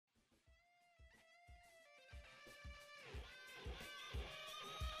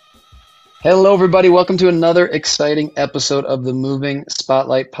Hello, everybody. Welcome to another exciting episode of the Moving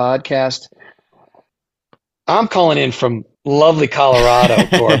Spotlight podcast. I'm calling in from lovely Colorado,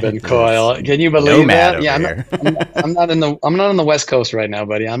 Corbin This Coyle. Can you believe nomad that? over Yeah, here. I'm not in the West Coast right now,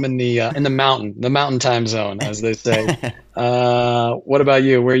 buddy. I'm in the mountain time zone, as they say. What about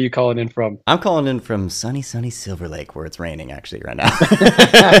you? Where are you calling in from? I'm calling in from sunny Silver Lake, where it's raining actually right now.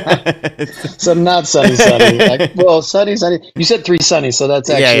 So not sunny, sunny. Well, sunny, sunny. You said three sunny, so that's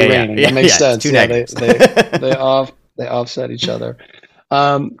Yeah, actually yeah, yeah, raining. That yeah, makes yeah. It's sense. two Yeah, negatives. they offset each other.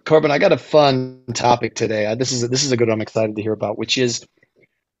 Corbin, I got a fun topic today. This is a good one I'm excited to hear about, which is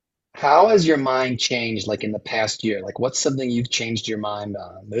how has your mind changed like in the past year? Like what's something you've changed your mind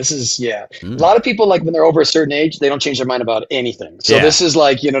on? This is yeah. A Mm, lot of people like when they're over a certain age, they don't change their mind about anything. So yeah, this is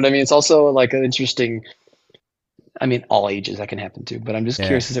like, you know what I mean? It's also like an interesting, I mean, all ages that can happen too, but I'm just yeah.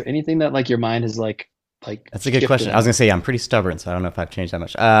 curious, is there anything that like your mind has like That's a good shifted question. I was on? gonna say I'm pretty stubborn, so I don't know if I've changed that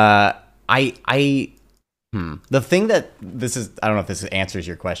much. The thing that this is, I don't know if this answers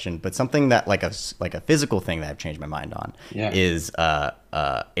your question, but something that like a physical thing that I've changed my mind on Yeah. is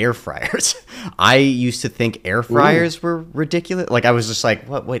air fryers. I used to think air Ooh. fryers were ridiculous. Like I was just like,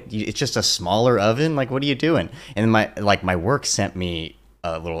 what? It's just a smaller oven. Like what are you doing? And my work sent me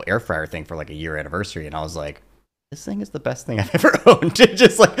a little air fryer thing for like a year anniversary, and I was like, this thing is the best thing I've ever owned.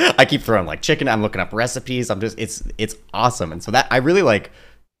 Just like I keep throwing like chicken. I'm looking up recipes. It's awesome. And so that I really like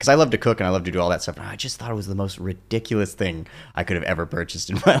because I love to cook and I love to do all that stuff. And I just thought it was the most ridiculous thing I could have ever purchased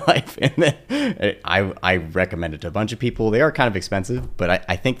in my life. And then I recommend it to a bunch of people. They are kind of expensive, but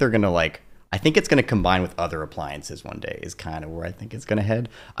I think they're gonna like. I think it's going to combine with other appliances one day. Is kind of where I think it's going to head.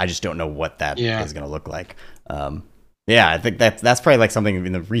 I just don't know what that Yeah. is going to look like. Yeah, I think that's probably like something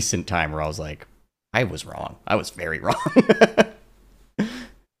in the recent time where I was like, I was wrong. I was very wrong.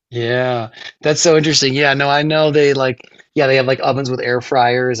 Yeah, that's so interesting. Yeah, no, I know they like yeah, they have like ovens with air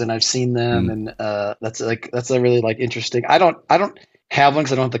fryers and I've seen them Mm. and that's a really like interesting. I don't have one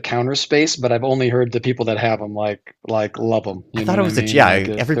because I don't have the counter space, but I've only heard the people that have them like love them. I You know thought it what I was a mean? yeah. Like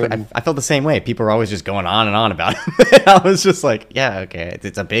a certain I felt the same way. People were always just going on and on about it. I was just like, yeah, okay,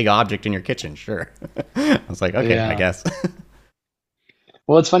 it's a big object in your kitchen, sure. I was like, okay, I yeah. guess.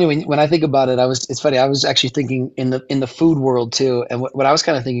 Well, it's funny when I think about it, it's funny. I was actually thinking in the food world too, and what I was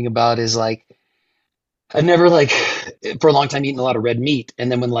kind of thinking about is like I never like for a long time eaten a lot of red meat,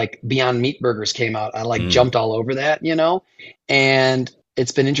 and then when like Beyond Meat burgers came out, I like Mm, jumped all over that, you know. And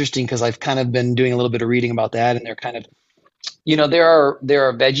it's been interesting because I've kind of been doing a little bit of reading about that, and they're kind of there are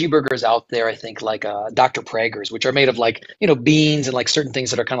veggie burgers out there, I think like Dr. Prager's, which are made of like beans and like certain things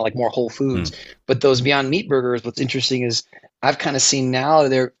that are kind of like more whole mm, foods. But those Beyond Meat burgers, what's interesting is I've kind of seen now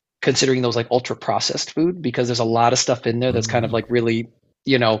they're considering those like ultra processed food because there's a lot of stuff in there that's kind of mm. like really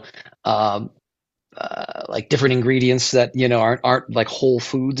you know. Um, like different ingredients that aren't like whole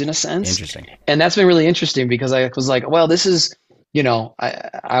foods in a sense, Interesting. and that's been really interesting because I was like, well, this is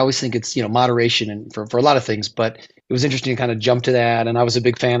I always think it's moderation and for a lot of things, but it was interesting to kind of jump to that, and I was a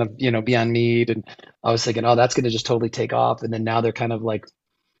big fan of Beyond Meat, and I was thinking, oh, that's going to just totally take off, and then now they're kind of like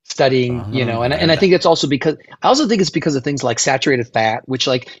studying, and I think it's also because I also think it's because of things like saturated fat, which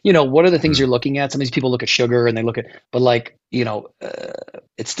like, what are the things Mm. you're looking at? Some of these people look at sugar and they look at, but like,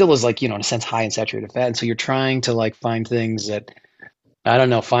 it still is like, in a sense, high in saturated fat. And so you're trying to like find things that, I don't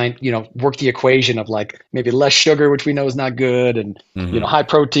know, work the equation of like maybe less sugar, which we know is not good, and, Hmm. high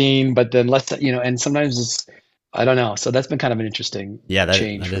protein, but then less, and sometimes it's, I don't know. So that's been kind of an interesting Yeah,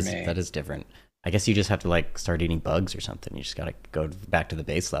 change that for is me. different. I guess you just have to like start eating bugs or something. You just got to go back to the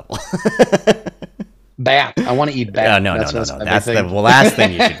base level. Bat. I want to eat bat. No, no, no, That's no. my big That's the thing. last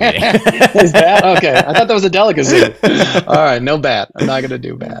thing you should be eating. Is bat okay? I thought that was a delicacy. All right, no bat. I'm not gonna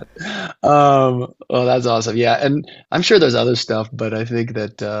do bat. Well, that's awesome. Yeah, and I'm sure there's other stuff, but I think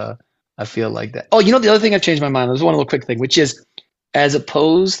that I feel like that. Oh, the other thing I've changed my mind. There's one little quick thing, which is as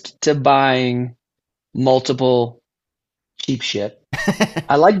opposed to buying multiple cheap shit.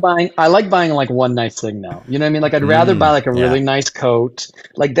 I like buying like one nice thing now. You know what I mean? Like I'd rather buy like a really Yeah. nice coat.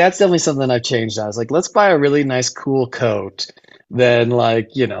 Like that's definitely something I've changed on. It's like let's buy a really nice cool coat than like,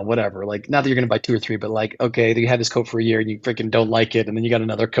 whatever. Like not that you're gonna buy two or three, but like, okay, you had this coat for a year and you freaking don't like it, and then you got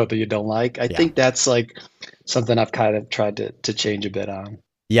another coat that you don't like. I Yeah. think that's like something I've kind of tried to change a bit on.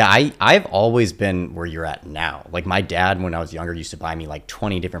 Yeah, I've always been where you're at now. Like my dad, when I was younger, used to buy me like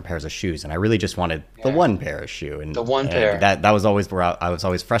 20 different pairs of shoes, and I really just wanted the Yeah. one pair of shoe. The And one pair. that was always where I was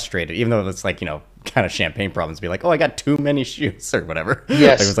always frustrated, even though it's like kind of champagne problems. Be like, oh, I got too many shoes or whatever. Like, it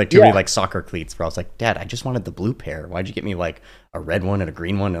Yes. was like too many Yeah. like soccer cleats. Where I was like, Dad, I just wanted the blue pair. Why'd you get me like a red one and a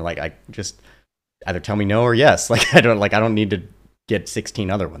green one? And like I just either tell me no or yes. Like I don't need to get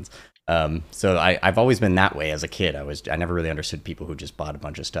 16 other ones. So I've always been that way as a kid. I never really understood people who just bought a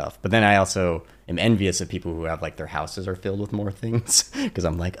bunch of stuff. But then I also am envious of people who have like their houses are filled with more things because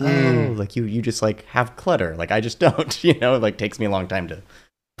I'm like, oh, like you just like have clutter. Like I just don't, you know, it like takes me a long time to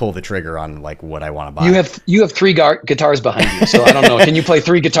pull the trigger on like what I want to buy. You have three guitars behind you, so I don't know. Can you play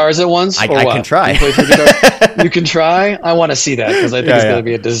three guitars at once? I what? can try. Can you play three guitars? You can try. I want to see that because I think it's going to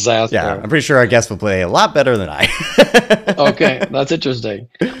be a disaster. Yeah, I'm pretty sure our guest will play a lot better than I. Okay, that's interesting.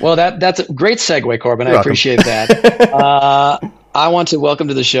 Well, that's a great segue, Corbin. You're I welcome. appreciate that. I want to welcome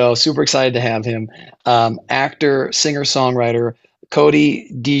to the show. Super excited to have him. Actor, singer, songwriter, CODY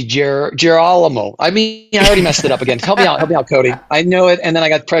DIGEROLAMO. I mean, I already messed it up again. Help me out, CODY. I know it, and then I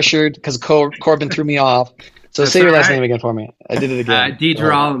got pressured because Corbin threw me off. So That's say your last right. name again for me. I did it again.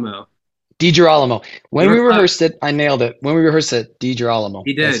 DIGEROLAMO. DIGEROLAMO. When You we were close. rehearsed it, I nailed it. When we rehearsed it, DIGEROLAMO.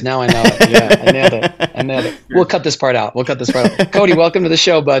 He did. Now I know it. Yeah, I nailed it. I nailed it. We'll cut this part out. CODY, welcome to the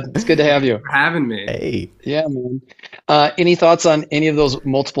show, bud. It's good to have you. For having me. Hey. Yeah, man. Any thoughts on any of those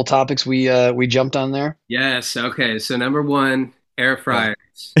multiple topics we jumped on there? Yes. Okay. So number one, air fryers.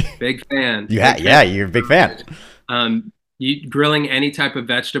 Big fan. Yeah, you're a big fan. Grilling any type of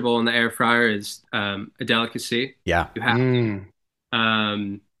vegetable in the air fryer is a delicacy. Yeah. You have to.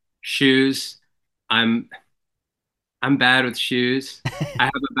 Shoes. I'm bad with shoes. I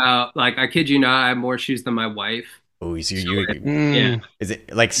have about like I kid you not, I have more shoes than my wife. Oh, so Yeah. Is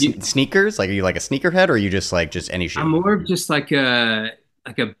it like sneakers? Like, are you like a sneakerhead, or are you just like just any shoe? I'm more of just like a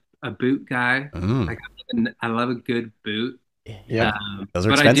boot guy. Mm. Like I love a good boot. Yeah. Those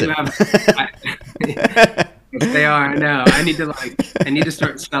are But expensive. I do have. They are. I know. I need to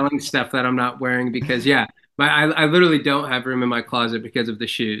start selling stuff that I'm not wearing because I literally don't have room in my closet because of the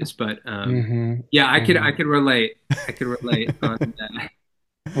shoes. But yeah, I could relate. I could relate on that.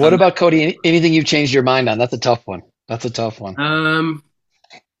 What about CODY? Anything you've changed your mind on? That's a tough one.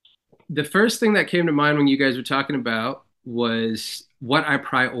 The first thing that came to mind when you guys were talking about was what I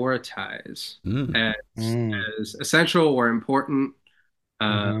prioritize as essential or important,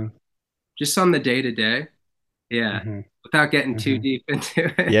 just on the day to day. Yeah, without getting too deep into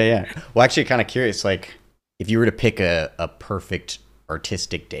it. Yeah. Well, actually, kind of curious. Like, if you were to pick a perfect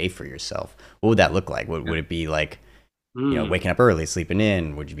artistic day for yourself, what would that look like? Would it be like, you know, waking up early, sleeping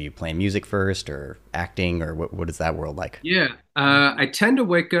in? Would you be playing music first, or acting, or what is that world like? Yeah, I tend to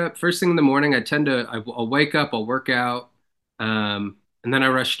wake up first thing in the morning. I'll wake up, I'll work out, and then I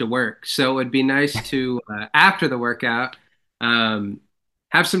rush to work. So it'd be nice to after the workout,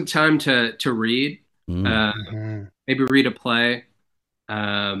 have some time to read, maybe read a play,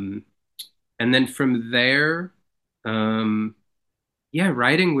 and then from there,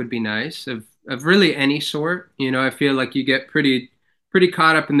 writing would be nice of really any sort. You know, I feel like you get pretty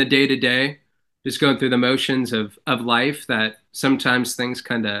caught up in the day to day, just going through the motions of life that sometimes things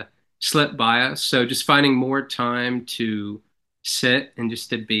kind of slip by us. So just finding more time to sit and just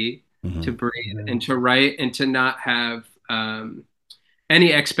to be, to breathe, and to write, and to not have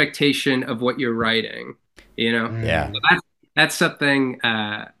any expectation of what you're writing. You know, Yeah. So that's something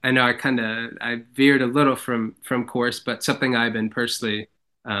I know I veered a little from course, but something I've been personally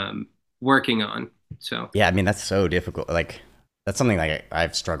working on. So Yeah, I mean that's so difficult. Like that's something like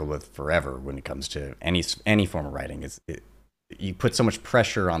I've struggled with forever when it comes to any form of writing. You put so much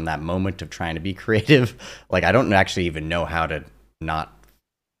pressure on that moment of trying to be creative. Like I don't actually even know how to not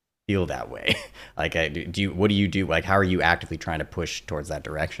feel that way. Like what do you do? Like how are you actively trying to push towards that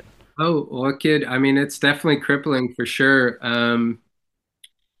direction? oh well, kid, I mean it's definitely crippling for sure.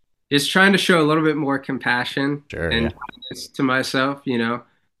 Just trying to show a little bit more compassion Sure, and yeah. kindness to myself, you know.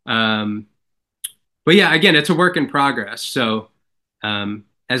 But yeah, again, it's a work in progress. So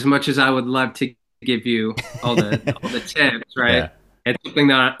as much as I would love to give you all the tips, right? Yeah. It's something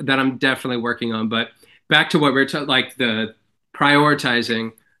that I'm definitely working on. But back to what we're talking, like the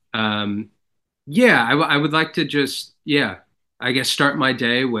prioritizing. I would like to just I guess start my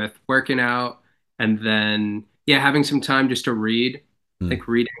day with working out, and then having some time just to read. I think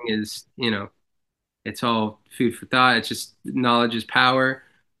reading is, it's all food for thought. It's just knowledge is power,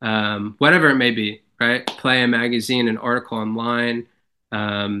 whatever it may be, right? Play a magazine, an article online,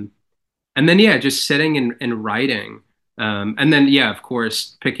 and then just sitting and writing, and then of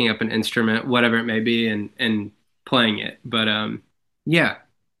course picking up an instrument, whatever it may be, and playing it. But yeah,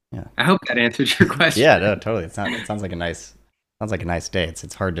 Yeah. I hope that answers your question. Yeah, no, totally. It sounds like a nice day.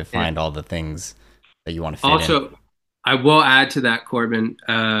 It's hard to find all the things that you want to fit in. Also, I will add to that, Corbin.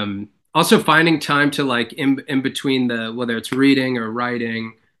 Also finding time to like in between whether it's reading or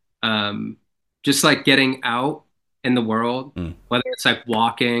writing, just like getting out in the world, whether it's like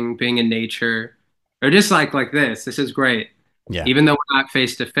walking, being in nature, or just like this. This is great. Yeah. even though we're not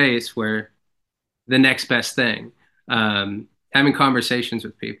face to face, we're the next best thing. Having conversations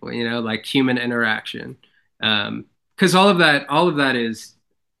with people, like human interaction. Because all of that is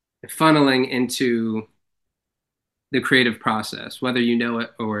funneling into the creative process, whether you know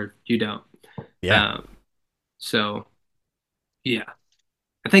it or you don't. Yeah. Um, so yeah,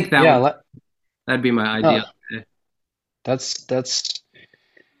 I think Yeah, that'd be my no, ideal day. that's that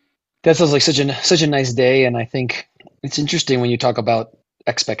sounds like such a nice day, and I think it's interesting when you talk about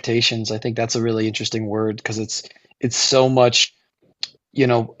expectations. I think that's a really interesting word because it's so much,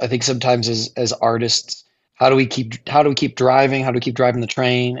 I think sometimes as artists, how do we keep driving? How do we keep driving the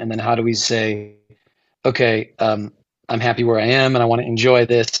train? And then how do we say, okay, I'm happy where I am and I want to enjoy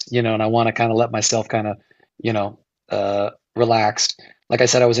this, and I want to kind of let myself kind of, you know, relax. Like I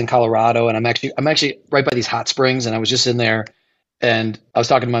said, I was in Colorado and I'm actually right by these hot springs and I was just in there and I was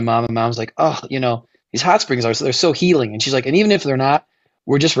talking to my mom and mom's like, oh, these hot springs they're so healing. And she's like, and even if they're not,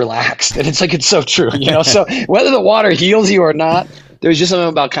 we're just relaxed. And it's like, it's so true, So whether the water heals you or not, there's just something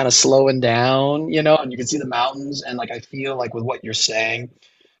about kind of slowing down, and you can see the mountains. And like, I feel like with what you're saying,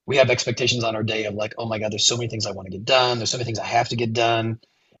 we have expectations on our day of like, oh my God, there's so many things I want to get done. There's so many things I have to get done.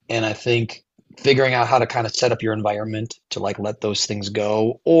 And I think figuring out how to kind of set up your environment to like let those things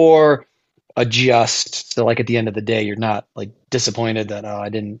go or adjust so like at the end of the day you're not like disappointed that I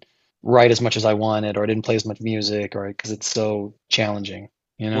didn't write as much as I wanted or I didn't play as much music or because it's so challenging,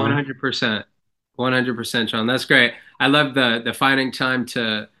 you know? 100%. 100%, John. That's great. I love the finding time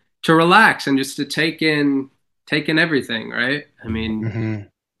to relax and just to take in everything, right? I mean, Hmm.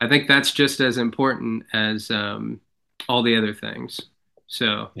 I think that's just as important as all the other things.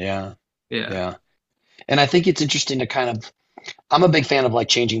 So, Yeah, yeah. yeah. And I think it's interesting to kind of I'm a big fan of like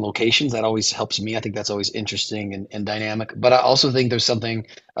changing locations. That always helps me. I think that's always interesting and dynamic. But I also think there's something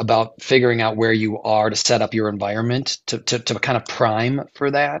about figuring out where you are to set up your environment to kind of prime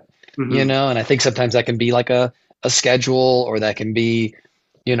for that, Hmm. And I think sometimes that can be like a schedule or that can be,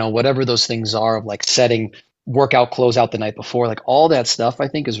 whatever those things are of like setting workout clothes out the night before. Like all that stuff I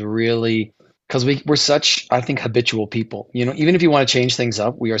think is really because we're such, I think, habitual people. Even if you want to change things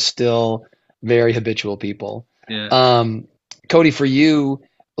up, we are still very habitual people. Yeah. Um, Cody, for you,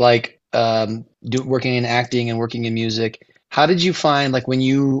 like working in acting and working in music, how did you find like when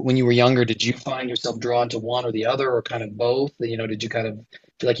you were younger, did you find yourself drawn to one or the other or kind of both? Did you kind of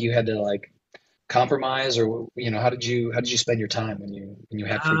feel like you had to like compromise or how did you spend your time when you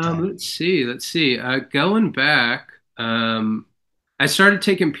had free time? Let's see. Let's see. Going back, I started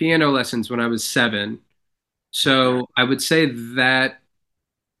taking piano lessons when I was 7. Okay. So I would say that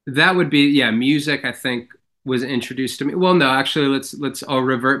would be, yeah, music, I think, was introduced to me. Well, no, actually, I'll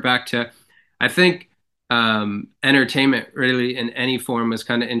revert back to, I think, entertainment really in any form was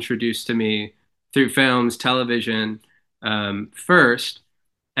kind of introduced to me through films, television, first,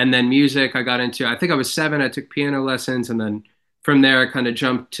 and then music. I got into. I think I was 7. I took piano lessons, and then from there, I kind of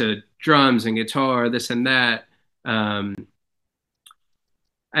jumped to drums and guitar, this and that. Um,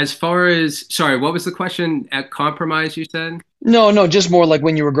 as far as, sorry, what was the question? At compromise, you said? No, no, just more like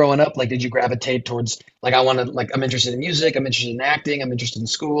when you were growing up, like did you gravitate towards like I want to like I'm interested in music, I'm interested in acting, I'm interested in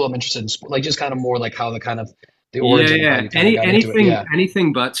school, I'm interested in sport, like just kind of more like how the kind of the Yeah, origin of how yeah. you kind of got into it. Yeah.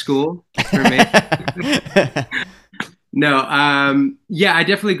 Anything but school for me. No, yeah, I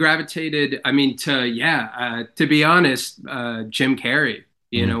definitely gravitated. I mean, to be honest, Jim Carrey.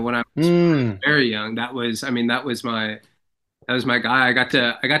 Mm. When I was Mm. very young, I mean, that was my guy. I got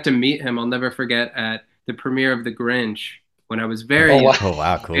to meet him. I'll never forget at the premiere of The Grinch when I was very Oh young, wow. Oh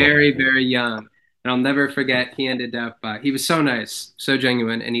wow, cool. very, very young. And I'll never forget. He ended up. He was so nice, so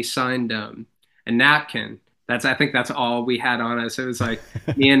genuine, and he signed a napkin. I think that's all we had on us. It was like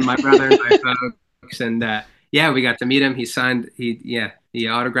me and my brother and my folks, and yeah, we got to meet him. He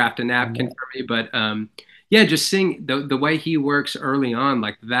autographed a napkin for me. But yeah, just seeing the way he works early on,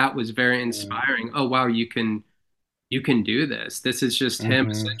 like that was very inspiring. Oh wow, you can do this. This is just him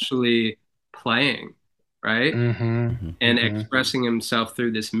Mm-hmm. essentially playing, right? Mm-hmm. Mhm. And Mm-hmm. expressing himself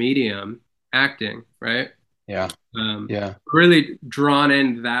through this medium, acting, right? Yeah. Um, Yeah. really drawn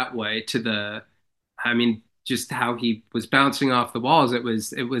in that way I mean, just how he was bouncing off the walls. It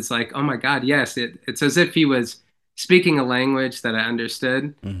was like, oh my God, yes, it's as if he was speaking a language that I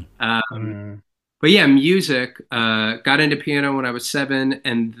understood. Mhm. Um, Mm. but yeah, music, got into piano when I was 7,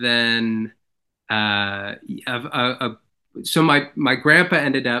 and then uh, so my grandpa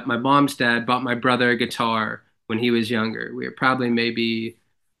ended up, my mom's dad bought my brother a guitar when he was younger. We were probably maybe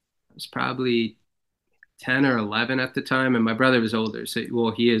I was probably 10 or 11 at the time, and my brother was older. So,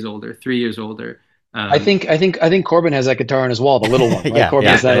 well, he is older, 3 years older. I think Corbin has that guitar on his wall, the little one, right? Yeah, Corbin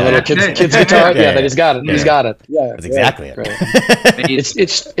yeah, has that yeah, little yeah. kid's guitar. Yeah, Yeah, yeah, that yeah. he's got it. Yeah, He's yeah. got it. Yeah, That's great, exactly it. great. It's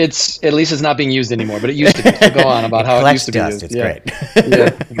at least it's not being used anymore, but it used to be. So go on about It how it used collects to be dust. used. It's Yeah, great.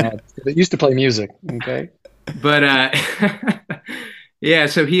 yeah. It used to play music. Okay. But yeah,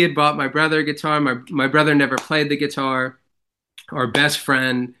 so he had bought my brother a guitar. My brother never played the guitar. Our best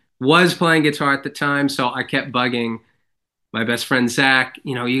friend was playing guitar at the time, so I kept bugging my best friend Zach.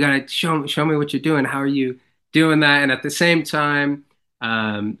 You gotta show me what you're doing. How are you doing that? And at the same time,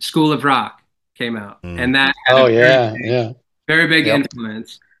 School of Rock came out, Mm. and that had Oh a yeah, yeah. very big Yep.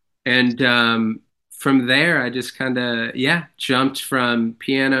 influence. And from there, I just kind of, yeah, jumped from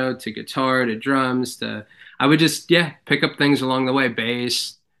piano to guitar to drums to, I would just, yeah, pick up things along the way,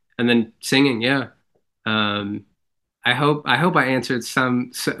 bass, and then singing. Yeah. Um, I hope I answered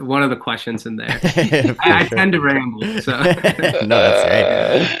one of the questions in there. For I sure. tend to ramble, so No, that's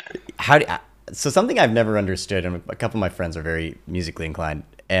great. How do, so something I've never understood, and a couple of my friends are very musically inclined,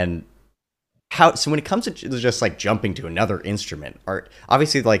 and how so when it comes to just like jumping to another instrument, are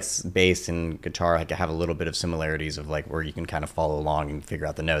obviously like bass and guitar like have a little bit of similarities of like where you can kind of follow along and figure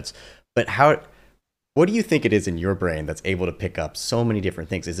out the notes, but how what do you think it is in your brain that's able to pick up so many different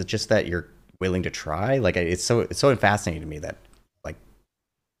things? Is it just that you're willing to try? Like it's so fascinating to me that like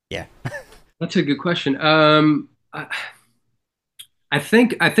yeah. that's a good question. I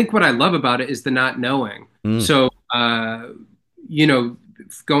think what I love about it is the not knowing. Mm. So, you know,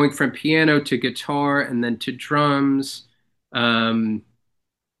 going from piano to guitar and then to drums. Um,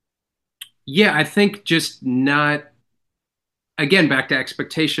 yeah, I think just not, again, back to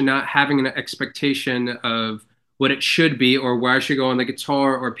expectation, not having an expectation of what it should be or where I should go on the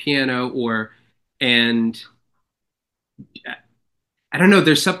guitar or piano and I don't know.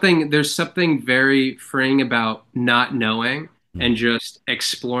 There's something very freeing about not knowing Mm. and just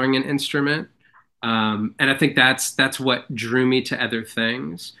exploring an instrument. And I think that's what drew me to other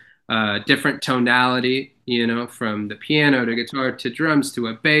things. Different tonality, from the piano to guitar to drums to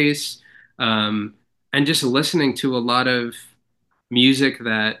a bass, and just listening to a lot of music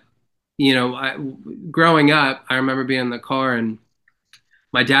that, growing up, I remember being in the car and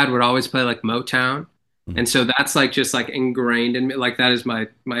my dad would always play like Motown. Mm. And so that's like just like ingrained in me. Like that is my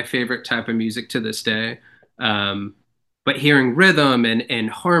favorite type of music to this day. Um, but hearing rhythm and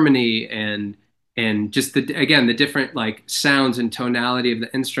harmony and just the different like sounds and tonality of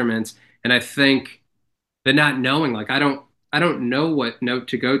the instruments. And I think the not knowing, like I don't know what note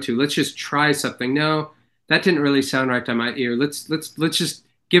to go to. Let's just try something. No, that didn't really sound right to my ear. Let's just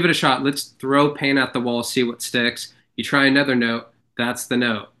give it a shot. Let's throw paint at the wall, see what sticks. You try another note, that's the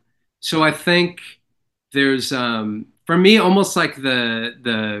note. So I think there's for me almost like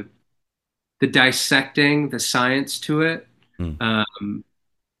the dissecting the science to it. Mm.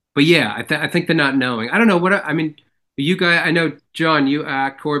 But yeah, I think the not knowing. I don't know I mean. You guys, I know John, you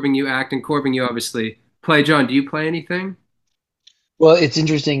act, Corbin, you act, and Corbin, you obviously play. John, do you play anything? Well, it's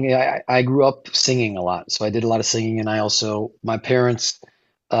interesting. I grew up singing a lot, so I did a lot of singing, and I also my parents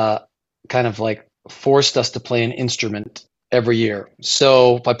uh, kind of like forced us to play an instrument every year.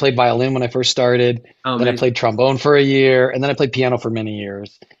 So I played violin when I first started, Oh, then I amazing. played trombone for a year, and then I played piano for many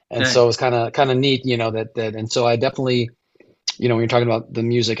years. And Nice. so it was kind of neat, and so I definitely, when you're talking about the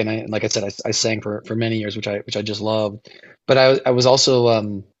music, and like I said, I sang for many years, which I just loved. But I was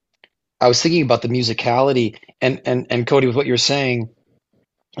also I was thinking about the musicality and Cody, with what you're saying,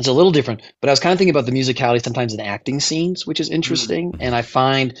 it's a little different, but I was kind of thinking about the musicality sometimes in acting scenes, which is Mm. interesting. And I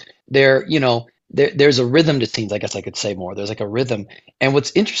find there's a rhythm to scenes, I guess I could say more. There's like a rhythm. And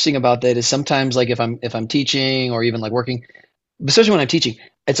what's interesting about that is sometimes like if I'm teaching or even like working, especially when I'm teaching,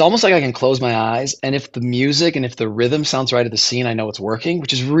 it's almost like I can close my eyes, and if the music and if the rhythm sounds right at the scene, I know it's working,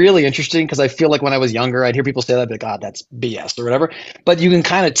 which is really interesting because I feel like when I was younger, I'd hear people say that, I'd be like, God, that's BS or whatever. But you can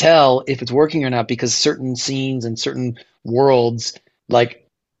kind of tell if it's working or not because certain scenes and certain worlds, like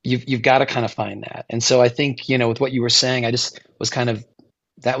you've got to kind of find that. And so I think, with what you were saying, I just was kind of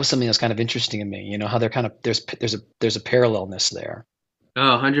that was something that's kind of interesting to me, how they're kind of there's a parallelness there.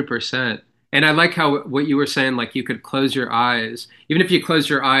 Oh, 100%. And I like how what you were saying, like you could close your eyes, even if you closed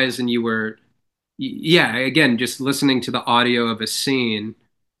your eyes and you were, yeah, again, just listening to the audio of a scene,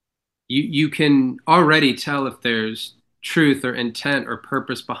 you can already tell if there's truth or intent or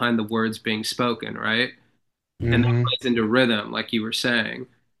purpose behind the words being spoken, right? And that Hmm. plays into rhythm, like you were saying.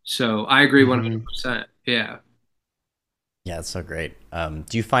 So I agree Hmm. 100%. Yeah. Yeah, it's so great.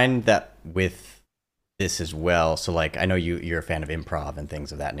 Do you find that with this as well? So, like, I know you're a fan of improv and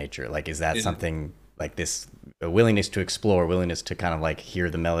things of that nature. Like, is that Yeah. something like this a willingness to explore, willingness to kind of like hear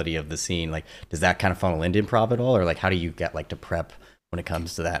the melody of the scene? Like, does that kind of funnel into improv at all, or like, how do you get like to prep when it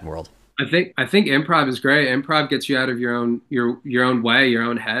comes to that world? I think improv is great. Improv gets you out of your own way, your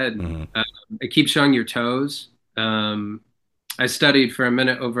own head. Hmm. It keeps you on your toes. I studied for a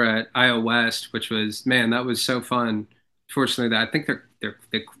minute over at IO West, which was, man, that was so fun. Fortunately, that I think they're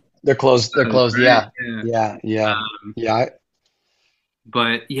They're closed. They're closed, closed. right? Yeah. Yeah. Yeah. Yeah. Um, Yeah.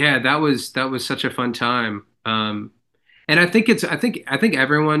 but yeah, that was such a fun time. And I think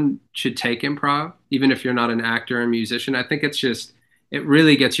everyone should take improv, even if you're not an actor or musician. I think it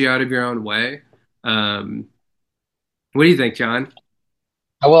really gets you out of your own way. Um, what do you think, John?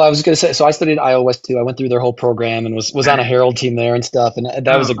 Well, I was going to say, so I studied iOS too. I went through their whole program and was on a Nice. Herald team there and stuff. And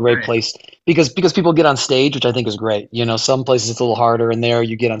that Oh, was a great great. place because people get on stage, which I think is great. You know, some places it's a little harder, and there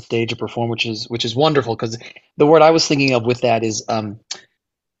you get on stage to perform, which is wonderful. Because the word I was thinking of with that is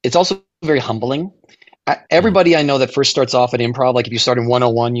it's also very humbling. Hmm. Everybody I know that first starts off at improv, like if you start in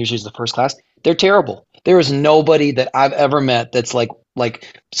 101, usually is the first class, they're terrible. There is nobody that I've ever met that's like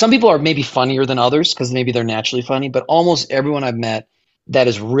some people are maybe funnier than others because maybe they're naturally funny, but almost everyone I've met that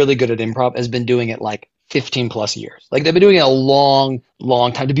is really good at improv has been doing it like 15 plus years. Like they've been doing it a long,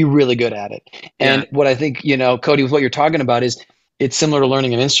 long time to be really good at it. Yeah, And what I think, Cody, with what you're talking about is it's similar to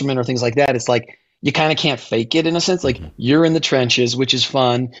learning an instrument or things like that. It's like you kind of can't fake it in a sense. Like Hmm. you're in the trenches, which is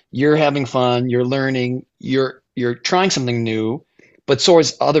fun. You're having fun. You're learning. You're trying something new, but so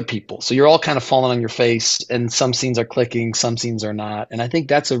is other people. So you're all kind of falling on your face, and some scenes are clicking, some scenes are not. And I think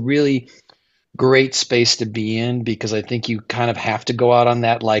that's a really great space to be in because I think you kind of have to go out on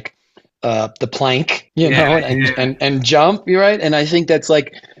that like the plank, yeah, yeah. and jump, you're right. And I think that's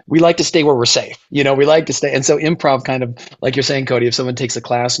like we like to stay where we're safe. We like to stay. And so improv kind of like you're saying, Cody, if someone takes a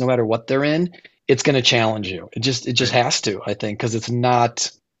class, no matter what they're in, it's going to challenge you. It just Right. has to, I think, because it's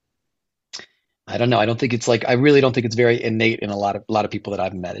not. I don't know. I don't think it's like I really don't think it's very innate in a lot of people that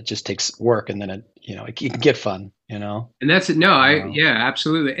I've met. It just takes work, and then it can get fun. And that's it. No, Uh, yeah,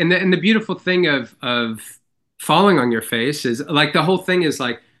 absolutely. And the beautiful thing of falling on your face is like the whole thing is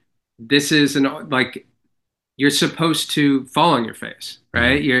like this is an like you're supposed to fall on your face, Hmm.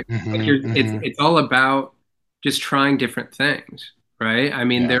 right? You're like hmm hmm it's all about just trying different things, right? I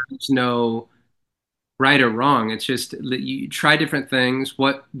mean, Yeah. there is no right or wrong. It's just that you try different things.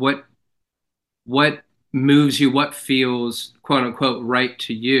 What moves you, what feels quote unquote right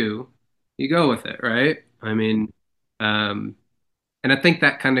to you, you go with it, right? I mean, um, and I think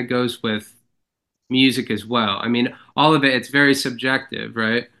that kind of goes with music as well. I mean, all of it, it's very subjective,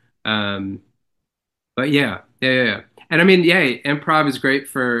 right? Um, but yeah, yeah, yeah, yeah. And I mean, yeah, improv is great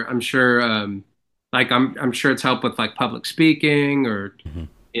for, I'm sure, like I'm sure it's helped with like public speaking or, Hmm.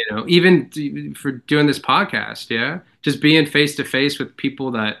 even for doing this podcast. Yeah, just being face to face with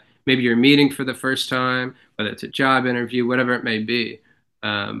people that maybe you're meeting for the first time, whether it's a job interview, whatever it may be.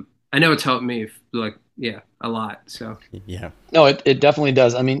 I know it's helped me, like, yeah, a lot. So Yeah. No, it definitely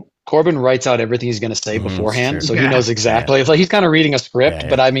does. I mean, Corbin writes out everything he's going to say Hmm. It's beforehand, true. so he yeah, knows Yeah. exactly. It's like he's kind of reading a Yeah. script,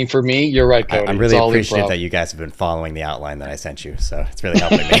 but Yeah. I mean, for me, you're right, I'm Cody. It's really all appreciative improv. that you guys have been following the outline that I sent you. So it's really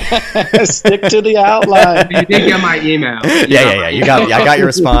helping me. Stick to the outline. you did get my email. Yeah, You got yeah, yeah. my You got, email. I got your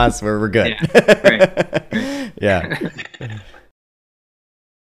response. We're good. Yeah, great, great. Yeah.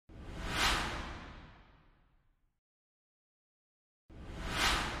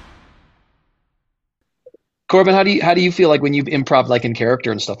 Corbin, how do you feel like when you improv like in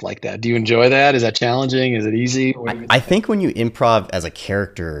character and stuff like that? Do you enjoy that? Is that challenging? Is it easy? What do you I think? think when you improv as a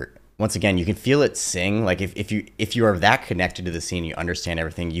character, once again, you can feel it sing. Like if you are that connected to the scene, you understand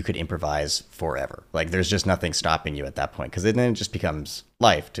everything, you could improvise forever. Like there's just nothing stopping you at that point because then it just becomes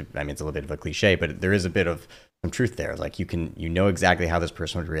life. I mean, it's a little bit of a cliche, but there is a bit of some truth there. Like you know exactly how this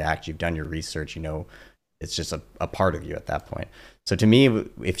person would react. You've done your research. It's just a part of you at that point. So to me,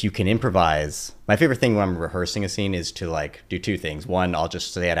 if you can improvise, my favorite thing when I'm rehearsing a scene is to like do two things. One, I'll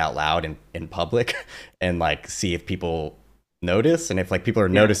just say it out loud in public and like see if people notice. And if like people are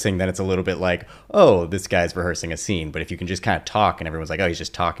Yeah, noticing, then it's a little bit like, oh, this guy's rehearsing a scene. But if you can just kind of talk and everyone's like, oh, he's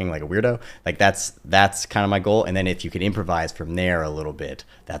just talking like a weirdo, like that's kind of my goal. And then if you can improvise from there a little bit,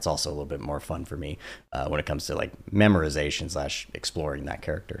 that's also a little bit more fun for me when it comes to like memorization slash exploring that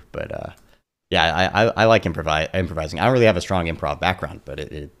character. But yeah, I like improvising. I don't really have a strong improv background, but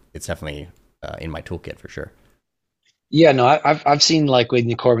it's definitely in my toolkit for sure. Yeah, no, I've seen like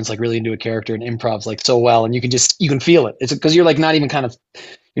when Corbin's like really into a character and improvs like so well, and you can feel it. It's because you're like not even kind of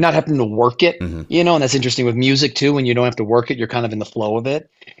you're not having to work it, Hmm. and that's interesting with music too. When you don't have to work it, you're kind of in the flow of it.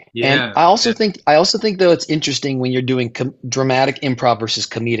 And yeah, I also yeah, think I also think though it's interesting when you're doing dramatic improv versus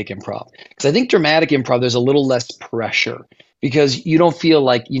comedic improv because I think dramatic improv there's a little less pressure because you don't feel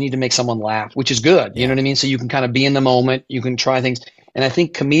like you need to make someone laugh, which is good. You know Yeah. what I mean? So you can kind of be in the moment, you can try things. And I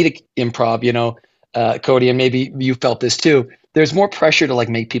think comedic improv, Cody, and maybe you felt this too. there's more pressure to like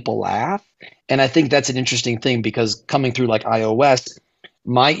make people laugh. And I think that's an interesting thing because coming through like iOS,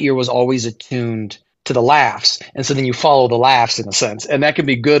 my ear was always attuned to the laughs. And so then you follow the laughs in a sense. And that can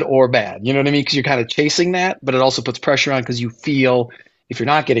be good or bad. You know what I mean? Because you're kind of chasing that, but it also puts pressure on because you feel if you're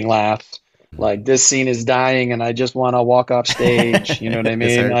not getting laughs, like this scene is dying and I just want to walk off stage. You know what I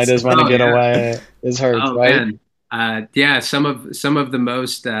This mean? I hurts. just want to Oh get yeah. away. This hurts, Oh right? man. Yeah, some of the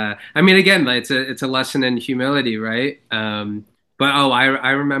most I mean again, like, it's a lesson in humility, right? But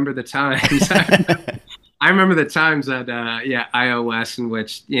I remember the times I remember the times that yeah, iOS in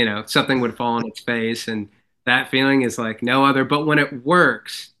which, you know, something would fall on its face and that feeling is like no other. But when it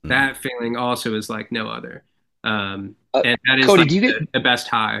works, Mm. that feeling also is like no other. Uh, And that is Cody, like the best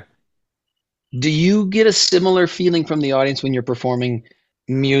high. do you get a similar feeling from the audience when you're performing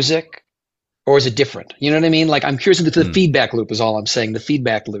music, or is it different? You know what I mean? Like I'm curious if the Mm. feedback loop is all I'm saying. The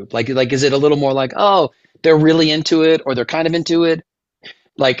feedback loop, like is it a little more like, oh, they're really into it, or they're kind of into it?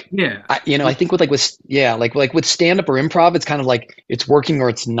 Like Yeah. I think with yeah, like with stand up or improv, it's kind of like it's working or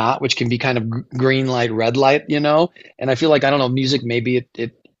it's not, which can be kind of green light, red light, you know. And I feel like I don't know, music maybe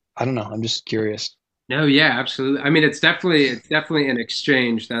it I don't know. I'm just curious. No, yeah, absolutely. I mean, it's definitely an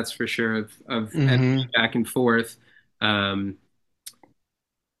exchange, that's for sure, of energy Hmm. back and forth. Um,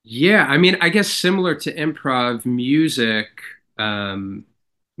 yeah, I mean, I guess similar to improv music, um,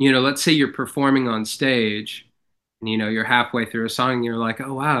 you know, let's say you're performing on stage and you know you're halfway through a song and you're like,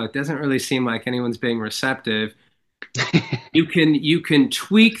 oh wow, it doesn't really seem like anyone's being receptive. You can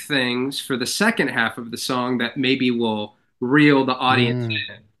tweak things for the second half of the song that maybe will reel the audience Mm,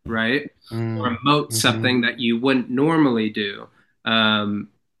 in, right? Or mm, emote hmm. something that you wouldn't normally do. Um,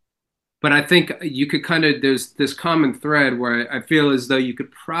 but I think you could kind of there's this common thread where I feel as though you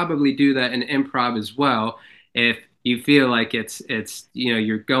could probably do that in improv as well if you feel like it's you know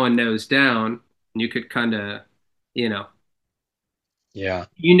you're going nose down. You could kind of you know Yeah,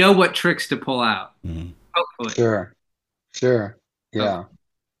 you know what tricks to pull out. Mm. Hopefully, sure, sure. hopefully. Yeah,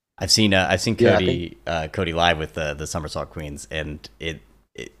 I've seen yeah. I think. Cody live with the Somersault Queens, and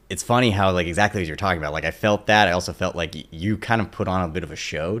it's funny how like exactly as you're talking about. Like I felt that. I also felt like you kind of put on a bit of a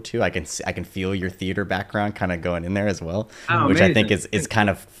show too. I can feel your theater background kind of going in there as well, Oh, which I think amazing. is kind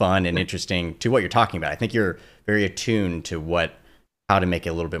of fun and interesting to what you're talking about. I think you're very attuned to what how to make it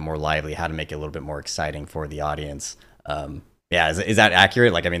a little bit more lively, how to make it a little bit more exciting for the audience. Yeah, is that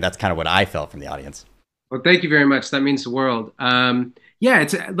accurate? Like I mean, that's kind of what I felt from the audience. Well, thank you very much. That means the world. Yeah,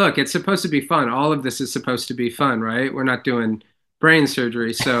 it's look, it's supposed to be fun. All of this is supposed to be fun, right? We're not doing brain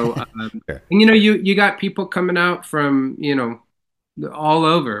surgery. So, Sure. and you know, you got people coming out from, you know, all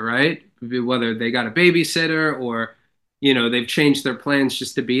over, right? Whether they got a babysitter or, you know, they've changed their plans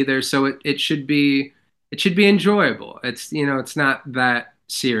just to be there. So it should be enjoyable. It's, you know, it's not that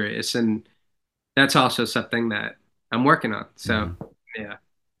serious. And that's also something that I'm working on. So, Mhm. yeah.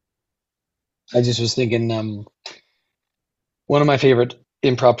 I just was thinking. One of my favorite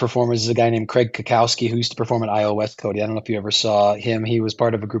improv performers is a guy named Craig Kakowski who used to perform at iOS Cody. I don't know if you ever saw him. He was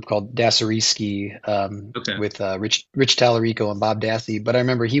part of a group called Dasseriski Okay. with Rich Tallarico and Bob Dassey. But I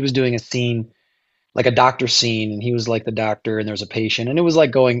remember he was doing a scene, like a doctor scene, and he was like the doctor, and there was a patient, and it was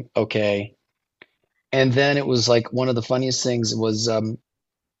like going okay. And then it was like one of the funniest things was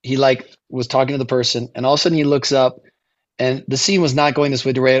he like was talking to the person, and all of a sudden he looks up, and the scene was not going this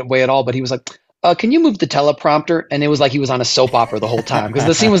way at all. But he was like, "Can you move the teleprompter?" And it was like he was on a soap opera the whole time because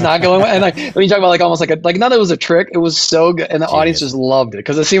the scene was not going. And like when you talk about like almost like like not that it was a trick, it was so good, and the audience Genius. just loved it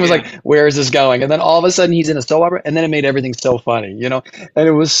because the scene was Yeah. like, "Where is this going?" And then all of a sudden he's in a soap opera, and then it made everything so funny, you know. And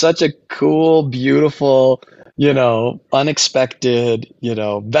it was such a cool, beautiful, you know, unexpected, you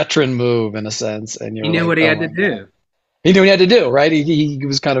know, veteran move in a sense. And He you're knew like, what he "Oh had to my God." do. He knew what he had to do, right? He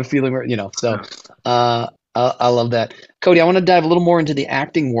was kind of feeling, you know. So, Oh, I love that, Cody. I want to dive a little more into the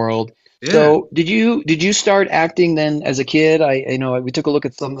acting world. yeah. So, did you start acting then as a kid? I know we took a look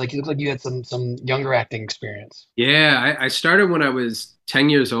at some, like you look like you had some younger acting experience. Yeah, I started when I was 10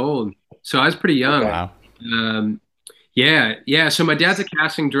 years old. So I was pretty young. Okay. Wow. Um, yeah, yeah. So my dad's a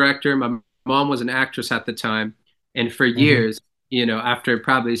casting director. My mom was an actress at the time. And for Hmm. years, you know, after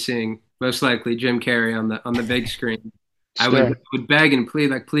probably seeing most likely Jim Carrey on the big screen, Sure. would beg and plead,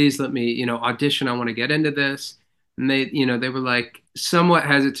 like, please let me, you know, audition. I want to get into this. And they, you know, they were like somewhat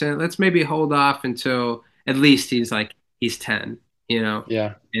hesitant. Let's maybe hold off until at least he's 10, you know.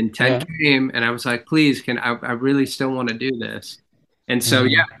 Yeah. And 10 Yeah. came and I was like, please, I really still want to do this. And so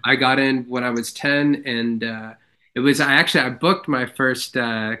yeah, Hmm. I got in when I was 10 and I booked my first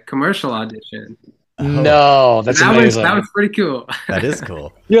commercial audition. Oh, No, that's That amazing. was pretty cool. that is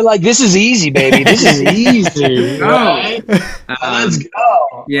cool. You're like, this is easy, baby. This is easy, Oh, right? Let's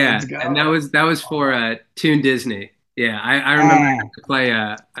go. yeah, Let's and go. that was for Toon Disney. Yeah, I remember I Oh, got to play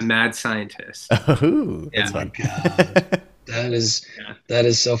a mad scientist. Oh, oh that's Yeah, my fun. God. That is yeah. that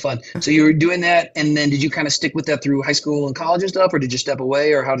is so fun. So you were doing that, and then did you kind of stick with that through high school and college and stuff, or did you step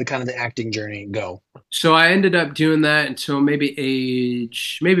away, or how did kind of the acting journey go? So I ended up doing that until maybe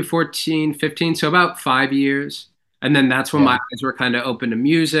 14, 15, so about 5 years. And then that's when my Yeah. eyes were kind of open to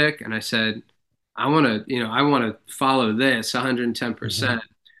music. And I said, I want to follow this 110%.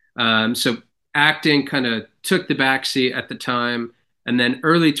 Hmm. So acting kind of took the backseat at the time. And then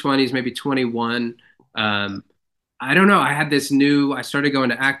early 20s, maybe 21, um, I don't know. I started going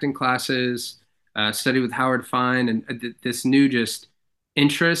to acting classes, studied with Howard Fine, and this new just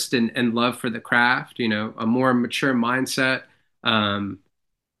interest and love for the craft, a more mature mindset. Um,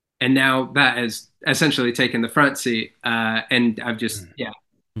 and now that has essentially taken the front seat. And I've just, yeah,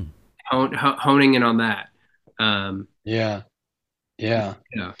 honing in on that. Um, Yeah. Yeah.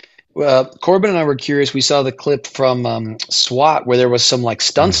 yeah. Well, Corbin and I were curious. We saw the clip from SWAT where there was some like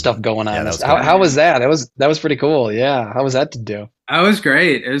stunt Mm. stuff going Yeah, on. that was Oh, cool. How yeah. was that? That was pretty cool. Yeah. How was that to do? That was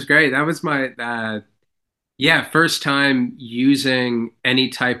great. It was great. That was my, yeah, first time using any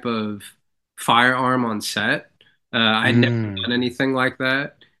type of firearm on set. I'd never Mm. done anything like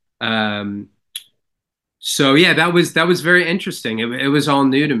that. Um, so yeah, that was very interesting. It was all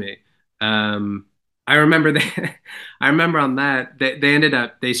new to me. Um, I remember they, I remember on that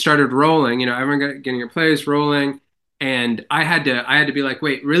they started rolling. Everyone getting your plays rolling, and I had to be like,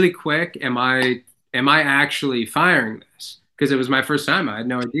 wait, really quick, am I actually firing this? Because it was my first time. I had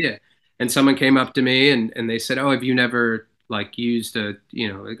no idea. And someone came up to me and they said, "Oh, have you never like used a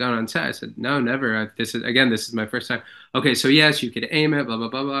gun on set?" I said, "No, never. This is my first time." Okay, so yes, you could aim it, blah blah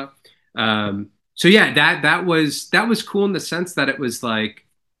blah blah. So yeah, that was cool in the sense that it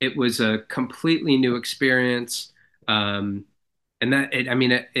was a completely new experience. Um, and I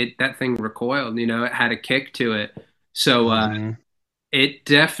mean, that thing recoiled, it had a kick to it. So, Hmm. it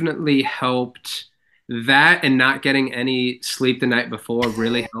definitely helped. That and not getting any sleep the night before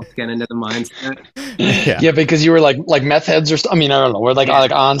really helped get into the mindset. Yeah. Yeah, because you were like meth heads or I mean, I don't know. We're Yeah.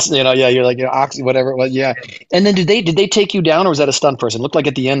 like on, yeah, you're like, oxy, whatever it was. Yeah. And then did they take you down, or was that a stunt person? Looked like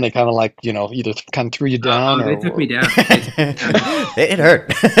at the end they kind of like, either kind of threw you down Oh, they took me or down. They took me down. It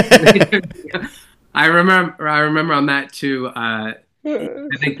hurt. I remember on that too. I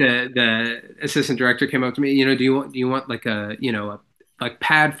think the assistant director came up to me. Do you want like a like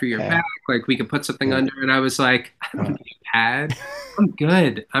pad for your back? yeah, Like we could put something yeah, under. And I was like, I don't yeah. need a pad. I'm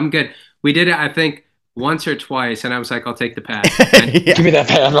good. I'm good. We did it, I think, once or twice, and I was like, I'll take the pad. Yeah. Give me that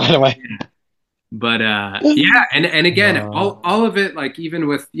pad right away. But yeah, and again, Uh, all of it, like even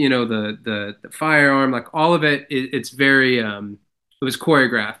with the firearm, like all of it, it's very it was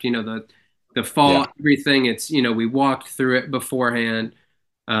choreographed. The fall, yeah, everything. We walked through it beforehand.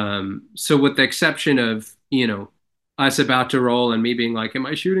 So with the exception of us about to roll and me being like, am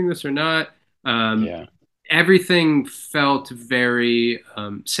I shooting this or not? Um, yeah, Everything felt very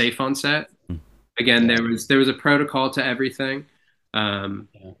safe on set. Again, yeah, there was a protocol to everything. Um,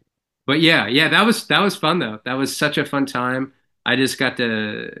 yeah. but yeah, yeah, that was fun though. That was such a fun time. I just got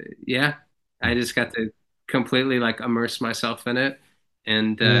to, yeah, I just got to completely like immerse myself in it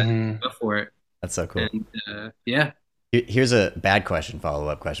and Hmm. go for it. That's so cool. And yeah, Here's a bad question, follow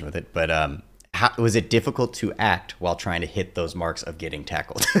up question with it. But how was it difficult to act while trying to hit those marks of getting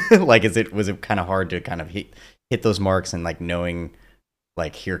tackled? Like, was it kind of hard to kind of hit those marks and like knowing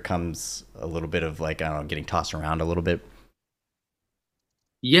like here comes a little bit of like I don't know getting tossed around a little bit?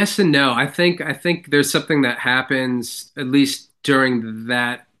 yes and no. I think there's something that happens at least during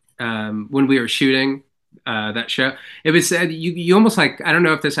that when we were shooting that show. It was you almost like I don't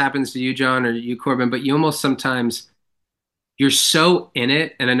know if this happens to you, John, or you, Corbin, but you almost sometimes you're so in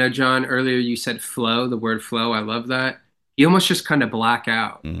it. And I know, John, earlier you said flow, the word flow. I love that. You almost just kind of black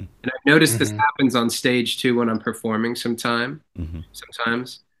out. Mm-hmm. And I've noticed this Hmm. happens on stage too when I'm performing Mm-hmm.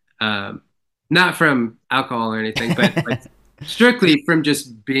 sometimes. Um, Not from alcohol or anything, but like strictly from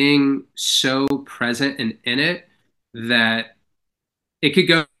just being so present and in it that it could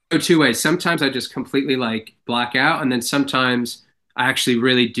go two ways. Sometimes I just completely like black out, and then sometimes I actually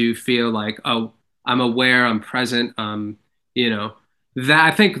really do feel like, oh, I'm aware, I'm present. You know, that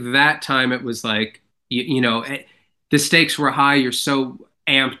I think that time it was like, the stakes were high. You're so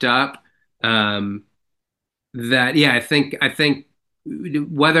amped up, um, that yeah, I think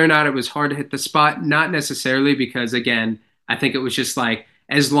whether or not it was hard to hit the spot, not necessarily because again, I think it was just like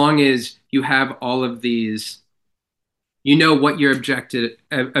as long as you have all of these what your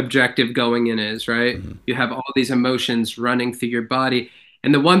objective going in is, right? Mm-hmm. You have all these emotions running through your body.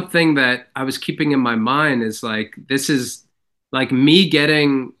 And the one thing that I was keeping in my mind is like this is like me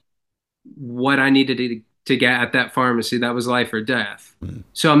getting what I needed to get at that pharmacy that was life or death. Mm.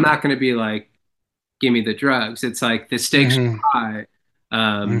 So I'm not going to be like, give me the drugs. It's like the stakes Hmm. are high.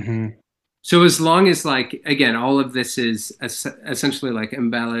 Um, Hmm. so as long as like again, all of this is essentially like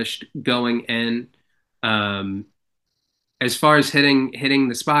embellished going in. Um, as far as hitting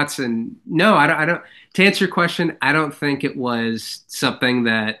the spots, and no, I don't. To answer your question, I don't think it was something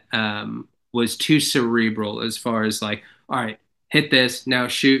that was too cerebral as far as like, all right, hit this now,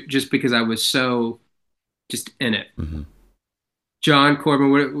 shoot, just because I was so just in it. Hmm. John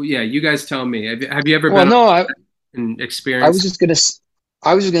Corbin, yeah, you guys tell me. Have you ever Well, been no, and I was experienced? just gonna,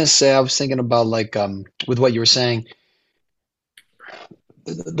 I was just gonna say, I was thinking about like, with what you were saying,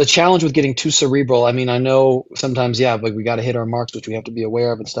 the challenge with getting too cerebral. I mean, I know sometimes, yeah, like we got to hit our marks, which we have to be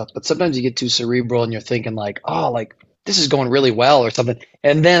aware of and stuff. But sometimes you get too cerebral and you're thinking like, oh, like this is going really well or something,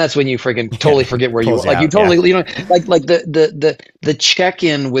 and then that's when you freaking Yeah, totally forget where you pulls you like. You out. Yeah. totally, like the check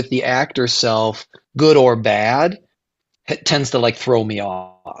in with the actor self, good or bad, it tends to like throw me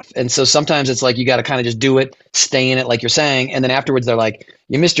off. And so sometimes it's like you got to kind of just do it, stay in it, like you're saying. And then afterwards, they're like,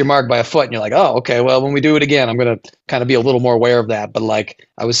 you missed your mark by a foot. And you're like, oh, okay, well, when we do it again, I'm going to kind of be a little more aware of that. But like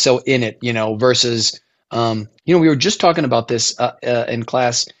I was so in it, versus, we were just talking about this in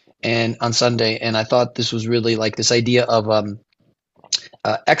class and on Sunday. And I thought this was really like this idea of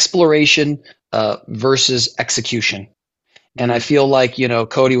exploration versus execution. And I Mm, feel like,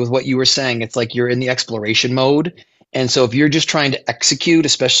 Cody, with what you were saying, it's like you're in the exploration mode. And so if you're just trying to execute,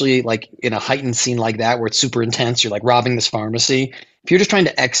 especially like in a heightened scene like that where it's super intense, you're like robbing this pharmacy. If you're just trying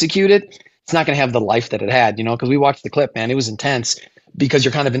to execute it, it's not going to have the life that it had, because we watched the clip, man. It was intense because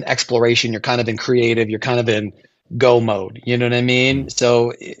you're kind of in exploration, you're kind of in creative, you're kind of in go mode. You know what I mean? Mm.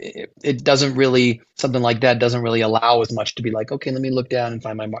 So it doesn't really, something like that doesn't really allow as much to be like, okay, let me look down and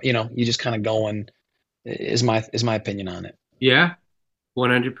find my, you just kind of going is my opinion on it. yeah,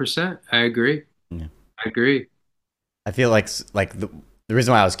 100%. I agree. Yeah. I agree. I feel like the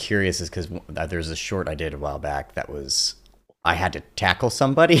reason why I was curious is because there's a short I did a while back that was I had to tackle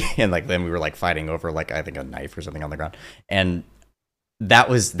somebody and like then we were like fighting over like I think a knife or something on the ground, and that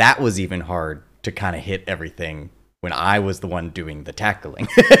was even hard to kind of hit everything when I was the one doing the tackling.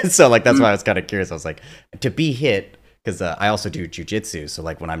 So like that's Mm, why I was kind of curious. I was like, to be hit, because I also do jujitsu. So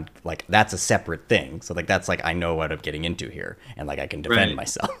like when I'm like that's a separate thing. So like that's like I know what I'm getting into here, and like I can defend right.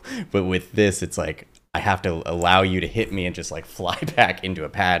 myself. But with this, it's like I have to allow you to hit me and just like fly back into a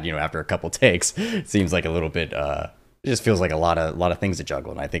pad. After a couple takes, it seems like a little bit. It just feels like a lot of things to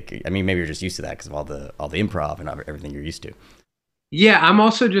juggle. And I mean maybe you're just used to that because of all the improv and everything you're used to. Yeah, I'm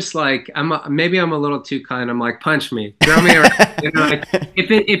also just like maybe I'm a little too kind. I'm like punch me, throw me around. Like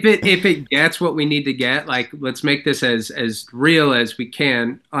if it gets what we need to get, like let's make this as real as we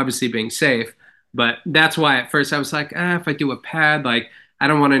can. Obviously being safe, but that's why at first I was like, if I do a pad, like I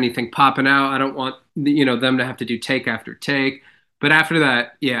don't want anything popping out. I don't want them to have to do take after take. But after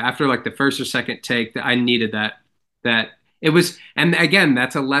that, yeah, after like the first or second take, I needed that it was, and again,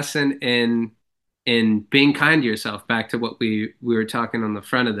 that's a lesson in being kind to yourself, back to what we were talking on the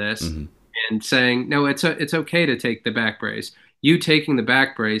front of this, Hmm. and saying no, it's okay to take the back brace. You taking the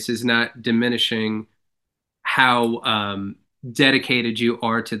back brace is not diminishing how dedicated you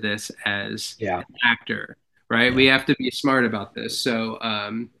are to this as Yeah. an actor, right? We Yeah. have to be smart about this. So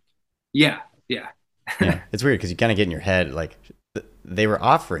yeah, yeah. Yeah, it's weird because you kind of get in your head like they were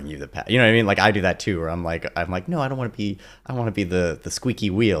offering you the pass. You know what I mean? Like I do that too, where I'm like, no, I don't want to be the squeaky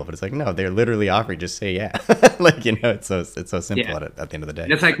wheel. But it's like, no, they're literally offering. Just say yeah. Like it's so simple Yeah, at the end of the day.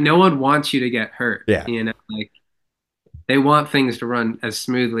 and it's like no one wants you to get hurt, Yeah, like they want things to run as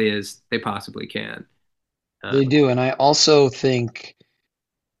smoothly as they possibly can. They um, do, and I also think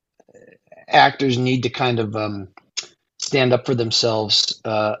actors need to kind of stand up for themselves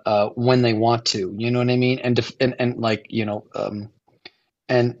when they want to. You know what I mean? And like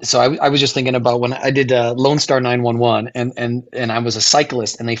and so I was just thinking about when I did Lone Star 911, and I was a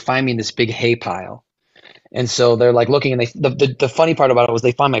cyclist, and they find me in this big hay pile. And so they're like looking, and the funny part about it was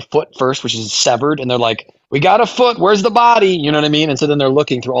they find my foot first, which is severed, and they're like, "We got a foot. Where's the body?" You know what I mean? And so then they're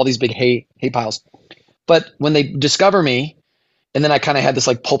looking through all these big hay piles. But when they discover me, and then I kind of had this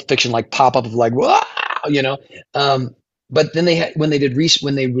like Pulp Fiction like pop up of like wow, you know. Um, but then they had when they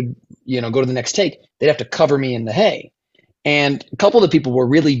would go to the next take, they'd have to cover me in the hay, and a couple of the people were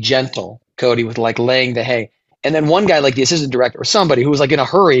really gentle, Cody, with like laying the hay. And then one guy, like the assistant director or somebody who was like in a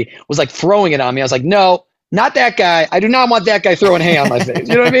hurry, was like throwing it on me. I was like, no, not that guy. I do not want that guy throwing hay on my face.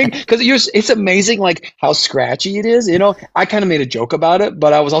 You know what I mean? Because it's amazing like how scratchy it is. I kind of made a joke about it,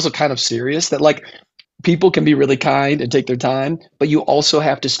 but I was also kind of serious that like people can be really kind and take their time, but you also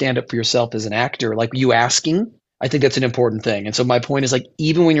have to stand up for yourself as an actor. Like you asking, I think that's an important thing. And so my point is like,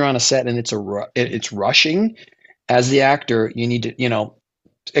 even when you're on a set and it's rushing, as the actor, you need to,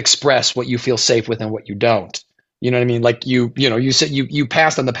 express what you feel safe with and what you don't. You know what I mean? Like you said you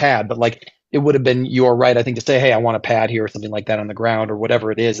passed on the pad, but like it would have been your right, I think, to say, hey, I want a pad here or something like that on the ground or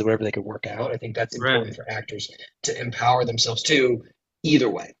whatever it is, whatever they could work out. I think that's important Right. for actors to empower themselves too, either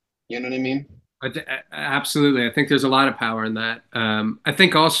way. You know what I mean? Absolutely. I think there's a lot of power in that. I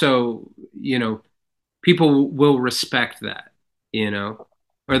think also, people will respect that,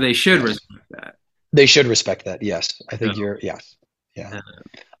 or they should Yes. respect that. They should respect that. Yes. I think So, you're, yes. Yeah.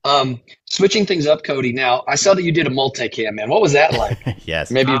 uh, Switching things up, Cody. Now, I saw that you did a multicam, man. What was that like?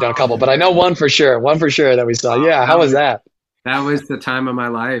 Yes. Maybe you've done a couple, but I know one for sure. One for sure that we saw. Yeah. that How was was that? that was the time of my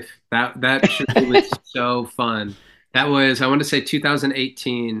life. That show was so fun. That was, I want to say,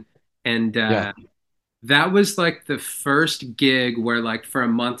 2018, and Yeah. that was like the first gig where, like, for a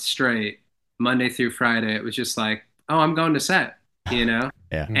month straight, Monday through Friday, it was just like, oh, I'm going to set, Yeah.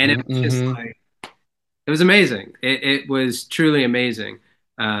 and it Hmm. was just Hmm. like, it was amazing. It was truly amazing.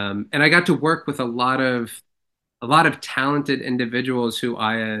 And I got to work with a lot of talented individuals who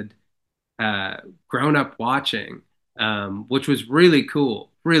I had grown up watching, which was really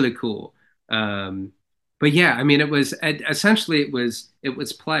cool, really cool. Um, but yeah, I mean, essentially it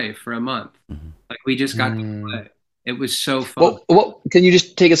was play for a month. Mhm. Like, we just got to Mm. play. It was so fun. What can you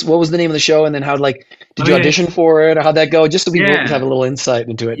just take us? What was the name of the show, and then how like Oh did you yeah, audition for it, or how'd that go? Just so people yeah, have a little insight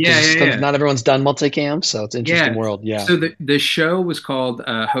into it, yeah, because yeah, yeah. not everyone's done multicam, so it's an interesting Yeah. world. Yeah. So the show was called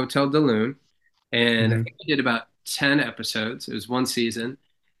Hotel de Lune, and I Hmm. think we did about 10 episodes. It was one season.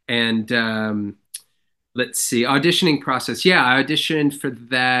 And let's see, auditioning process. Yeah, I auditioned for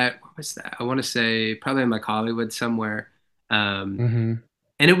that. What was that? I want to say probably in like Hollywood somewhere. Um, Hmm.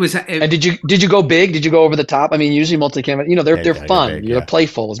 and it was And did you go big? Did you go over the top? I mean, usually multicam, Yeah, you they're gotta go fun. big. They're Yeah.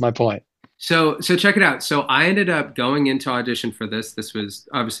 playful. Is my point. so check it out. So I ended up going into audition for this. This was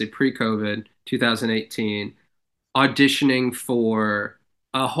obviously pre-COVID, 2018, auditioning for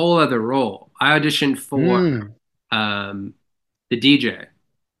a whole other role. I auditioned for Mm. um, the DJ,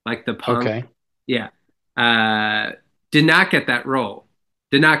 like the punk. Okay. Yeah. Uh, did not get that role.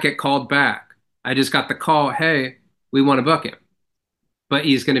 Did not get called back. I just got the call, hey, we want to book him, but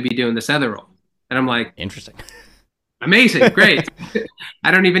he's going to be doing this other role. And I'm like, Interesting. amazing, great.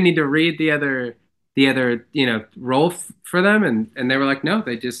 I don't even need to read the other role for them. And they were like, no,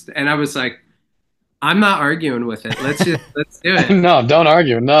 they just, and I was like, I'm not arguing with it. Let's do it. No, don't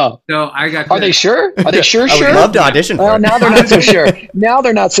argue. No. So I got Are they sure? Are they sure? I would Sure? love to audition for Well, it. now they're not so sure. Now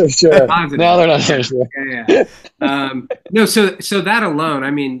they're not so sure. positive. Now they're not so sure. Yeah, yeah. No, so that alone,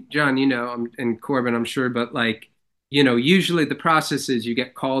 I mean, John, and Corbin, I'm sure, but like, usually the process is you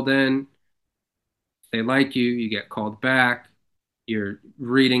get called in, they like you get called back, you're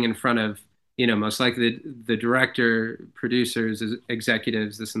reading in front of, most likely the director, producers,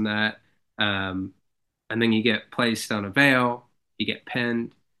 executives, this and that. And then you get placed on a veil, you get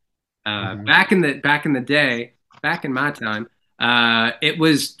pinned. Mhm. Back in the day, back in my time, it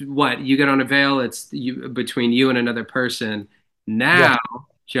was what you get on a veil. It's between you and another person. Yeah. Now,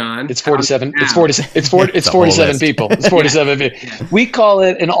 John, It's how's it 47. It's now? 40. It's 40. It's It's a whole 47 list. people. It's Yeah, 47 people. yeah. We call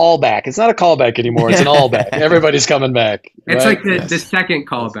it an all back. It's not a callback anymore. It's an all back. Everybody's coming back, It's right? like the Yes. second Yes.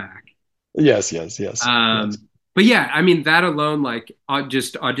 callback. Yes. Yes. Yes. Yes. But yeah, I mean that alone, like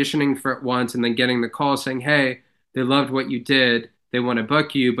just auditioning for it once and then getting the call saying, "Hey, they loved what you did. They want to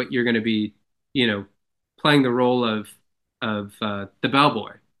book you, but you're going to be, you know, playing the role of the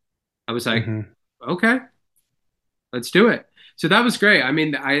bellboy." I was like, Hmm. "Okay, let's do it." So that was great. I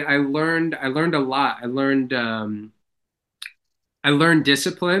mean, I learned a lot. I learned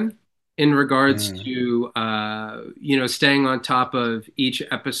discipline in regards Mm. to staying on top of each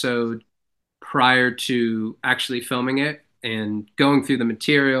episode prior to actually filming it and going through the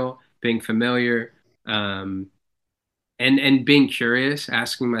material, being familiar, um, and being curious,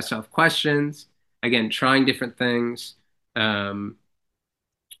 asking myself questions, again, trying different things. Um,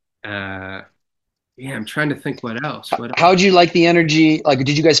 uh, yeah, I'm trying to think what else. What else? How'd you like the energy? Like,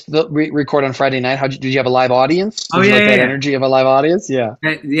 did you guys record on Friday night? Did you have a live audience? Oh Did you yeah, like yeah, that yeah. energy of a live audience? Yeah.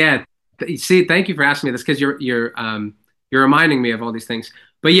 Yeah. See, thank you for asking me this because you're reminding me of all these things.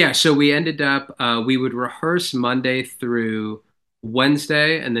 But yeah, so we ended up we would rehearse Monday through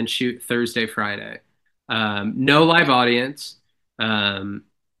Wednesday and then shoot Thursday, Friday. No live audience.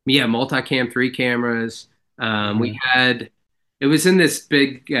 Yeah, multicam, three cameras. We Hmm. had it was in this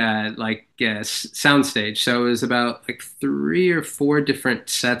big sound stage, so it was about like three or four different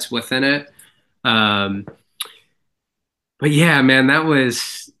sets within it. Um, but yeah, man,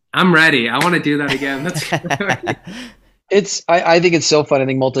 I'm ready. I want to do that again. That's I think it's so fun. I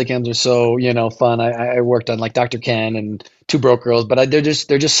think multicams are so, fun. I worked on like Dr. Ken and Two Broke Girls, but they're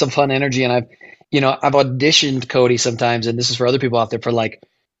just some fun energy. And I've auditioned Cody sometimes, and this is for other people out there for like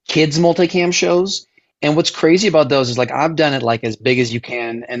kids multicam shows. And what's crazy about those is like I've done it like as big as you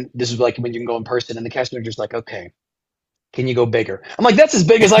can, and this is like when you can go in person, and the cast manager's like, okay, can you go bigger? I'm like, that's as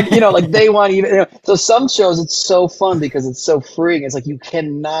big as like, like they want even, so some shows it's so fun because it's so freeing. It's like you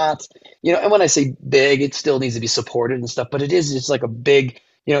cannot, and when I say big, it still needs to be supported and stuff, but it is just like a big,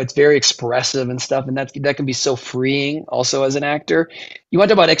 it's very expressive and stuff. And that can be so freeing also as an actor. You want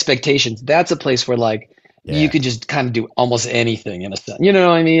to talk about expectations. That's a place where like you Yeah. could just kind of do almost anything in a sense. You know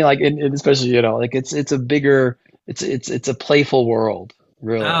what I mean? Like, and especially, like it's a bigger, it's a playful world,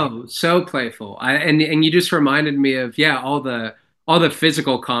 really. Oh, so playful. And you just reminded me of, yeah, all the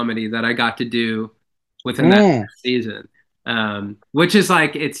physical comedy that I got to do within that Mm. season. Which is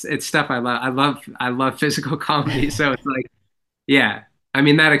like it's stuff I love. I love physical comedy. So it's like, yeah. I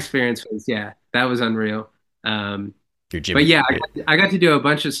mean that experience was, yeah, that was unreal. Um Your but Jimmy. yeah, I got to do a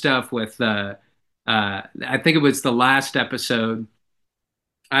bunch of stuff with I think it was the last episode.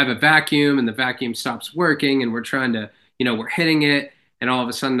 I have a vacuum and the vacuum stops working and we're trying to, we're hitting it and all of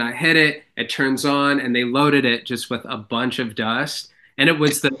a sudden I hit it, it turns on and they loaded it just with a bunch of dust. And it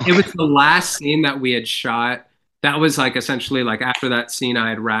was the last scene that we had shot. That was like essentially like after that scene I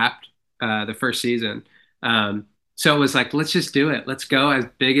had wrapped the first season. So it was like, let's just do it. Let's go as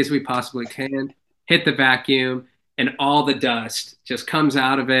big as we possibly can, hit the vacuum, and all the dust just comes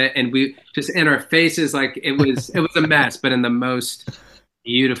out of it. And we just in our faces, like it was a mess, but in the most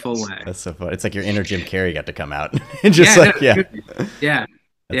beautiful way. That's so fun. It's like your inner Jim Carrey got to come out. Yeah, Just no, like, yeah, yeah,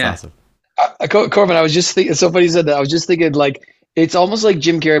 that's yeah. awesome. Corbin, I was just thinking, it's so funny you said that. I was just thinking like it's almost like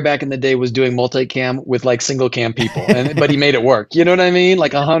Jim Carrey back in the day was doing multicam with like single cam people, and but he made it work. You know what I mean?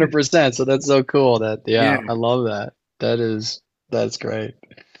 Like 100%. So that's so cool. Yeah. Yeah, I love that. That's great.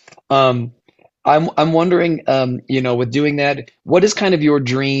 Um, I'm wondering, with doing that, what is kind of your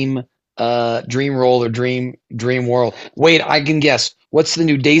dream role or dream world? Wait, I can guess. What's the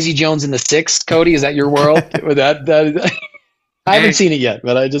new Daisy Jones in the Six, Cody? Is that your world? With that I haven't Hey, seen it yet,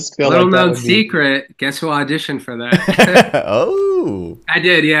 but I just feel little like that known would be. secret. Guess who auditioned for that? Oh, I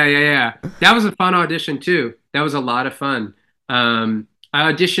did. Yeah, yeah, yeah. That was a fun audition too. That was a lot of fun.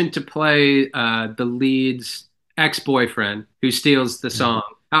 I auditioned to play the lead's ex-boyfriend who steals the song.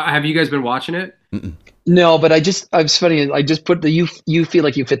 Have you guys been watching it? mm-mm. No, but it's funny. I just put the you feel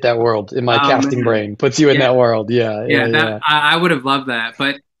like you fit that world in my Oh casting man, brain. Puts you in yeah, that world. Yeah, yeah. yeah, That yeah, I would have loved that,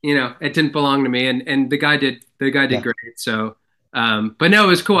 but it didn't belong to me. And the guy did yeah. great. So, but no, it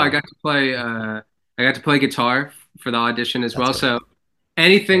was cool. I Yeah, got to play guitar for the audition as that's well. great. So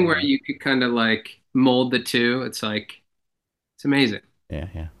anything where Yeah, you could kind of like mold the two, it's like it's amazing. yeah,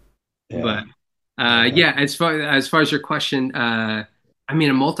 yeah. But Yeah. Love that. yeah, as far as your question, I mean,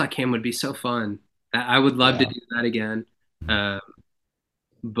 a multicam would be so fun. I would love to Yeah. do that again. Mhm. Uh,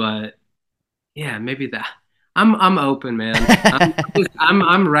 but yeah, maybe that. I'm open, man.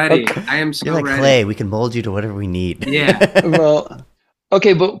 I'm ready. Okay. I am You're so like ready. clay. We can mold you to whatever we need. Yeah. Well,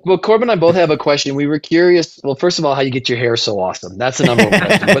 okay, but Corbin and I both have a question. We were curious. Well, first of all, how you get your hair so awesome. That's the number one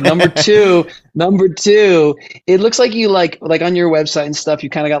question. But number two, it looks like you like on your website and stuff, you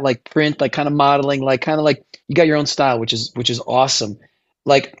kind of got like print, like kind of modeling, like kind of like you got your own style, which is awesome.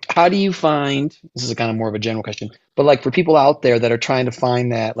 Like, how do you find, this is a kind of more of a general question, but like for people out there that are trying to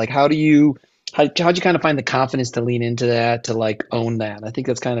find that, like how'd you kind of find the confidence to lean into that, to like own that? I think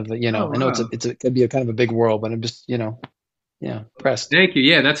that's kind of, Oh I know wow. it could be a kind of a big world, but I'm just, yeah, impressed. Thank you.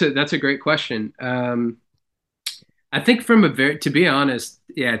 Yeah, that's a great question. I think from a very, to be honest,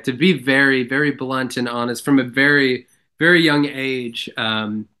 yeah, to be very, very blunt and honest, from a very, very young age,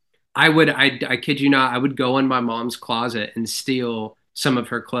 I kid you not, I would go in my mom's closet and steal some of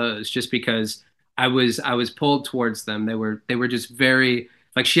her clothes just because I was pulled towards them. They were just very,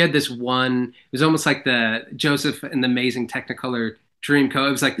 like she had this one, it was almost like the Joseph and the Amazing Technicolor Dreamcoat.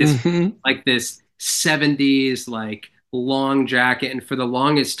 It was Hmm. like this 70s like long jacket, and for the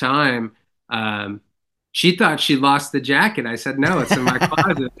longest time, um, she thought she lost the jacket. I said, no, it's in my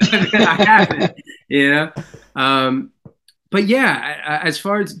closet. I have it, you know? Um, but yeah, as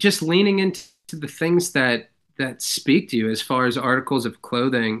far as just leaning into the things that speak to you, as far as articles of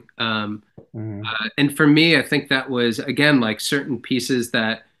clothing, Hmm. and for me, I think that was again like certain pieces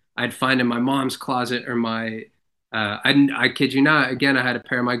that I'd find in my mom's closet or my, I kid you not. Again, I had a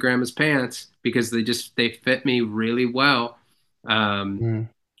pair of my grandma's pants because they fit me really well. Um, Hmm.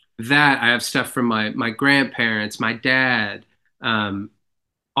 that I have stuff from my grandparents, my dad. Um,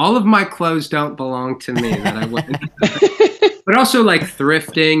 all of my clothes don't belong to me that I went, but also like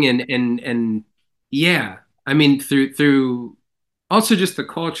thrifting and yeah. I mean, through also just the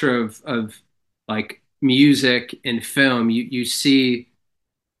culture of like music and film, you see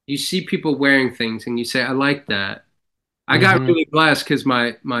people wearing things and you say, I like that. I got Mm-hmm. really blessed because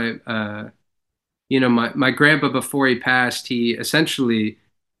my grandpa before he passed, he essentially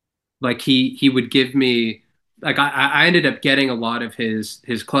like he would give me like I ended up getting a lot of his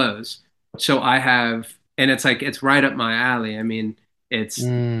clothes. So I have and it's like it's right up my alley. I mean, it's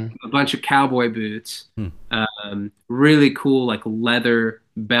Mm, a bunch of cowboy boots, Hmm. really cool like leather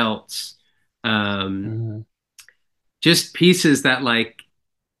belts, um, mm, just pieces that like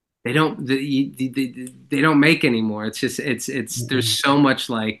they don't make anymore. It's just it's there's mm, so much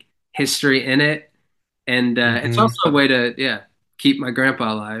like history in it, and it's mm, also a way to keep my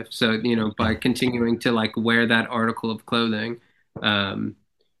grandpa alive. So by Yeah. continuing to like wear that article of clothing. Um,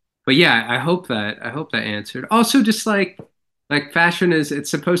 but yeah, I hope that answered. Also, just like fashion is it's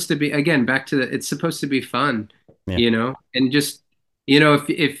supposed to be again back to it's supposed to be fun, Yeah. and just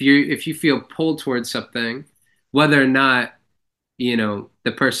if you feel pulled towards something, whether or not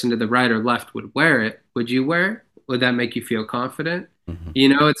the person to the right or left would wear it, would you wear it? Would that make you feel confident? Hmm.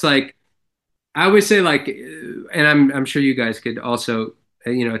 It's like I always say like, and I'm sure you guys could also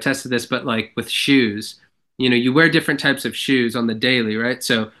attest to this, but like with shoes, you wear different types of shoes on the daily, right?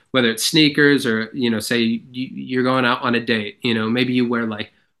 So whether it's sneakers or say you're going out on a date, maybe you wear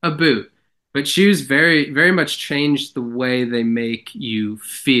like a boot, but shoes very very much change the way they make you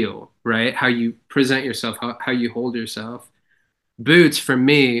feel, right? How you present yourself, how you hold yourself. Boots for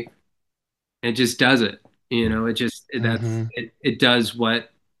me, it just does it. mm-hmm, It does what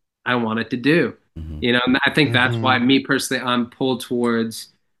I want it to do. Hmm. And I think that's mm-hmm. why me personally, I'm pulled towards,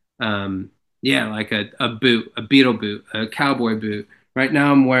 like a boot, a Beetle boot, a cowboy boot. Right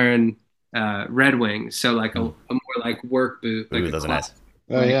now, I'm wearing Red Wings, so like a more like work boot, like Ooh, a those are classic. nice.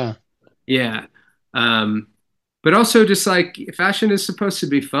 Oh yeah. Yeah. Um, but also just like fashion is supposed to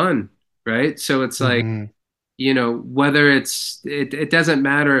be fun, right? So it's like, Mm-hmm, whether it doesn't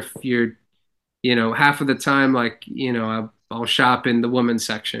matter if you're half of the time, like, I'll shop in the women's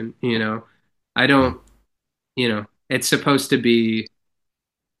section, I Hmm. don't, it's supposed to be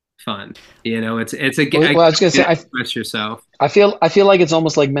fun, Well, I I was gonna say, express yourself. I feel like it's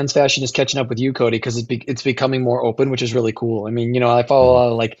almost like men's fashion is catching up with you, Cody, because it's becoming more open, which is really cool. I mean, I follow a Hmm.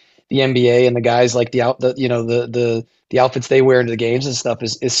 lot of like the NBA and the guys like the outfits they wear into the games and stuff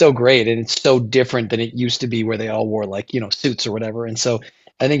is so great, and it's so different than it used to be where they all wore like suits or whatever. And so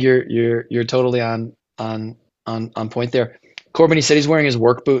I think you're totally on point there. Corbin, he said he's wearing his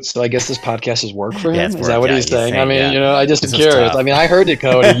work boots, so I guess this podcast is work for Yeah, him. it's Is that work. what Yeah, he's he's saying? I saying, mean, yeah, I just am this is curious. I tough. mean, I heard it,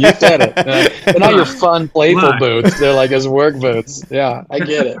 Cody. You said it. They're not your Look, fun, playful look, boots. They're like his work boots. Yeah, I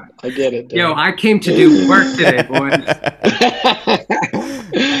get it. I get it, yo, dude. I came to do work today, boys.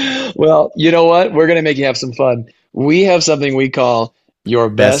 Well, you know what? We're gonna make you have some fun. We have something we call your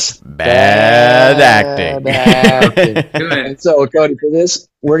Best best bad bad acting. acting. Do it. And so, Cody, for this,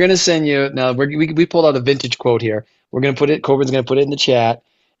 we're gonna send you now. We pulled out a vintage quote here. We're gonna put it. Corbin's gonna put it in the chat.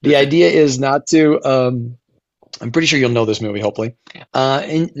 The Okay. idea is not to. I'm pretty sure you'll know this movie, hopefully.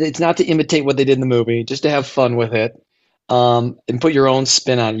 And it's not to imitate what they did in the movie, just to have fun with it, and put your own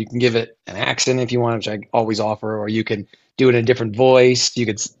spin on it. You can give it an accent if you want, which I always offer, or you can do it in a different voice. You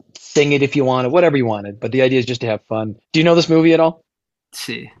could sing it if you wanted, whatever you wanted. But the idea is just to have fun. Do you know this movie at all? Let's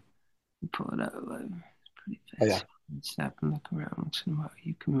see. Pull it up. It's pretty Oh yeah. fast. Stop and look around once in a while.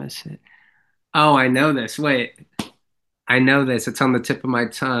 You can miss it. Oh, I know this. Wait, I know this. It's on the tip of my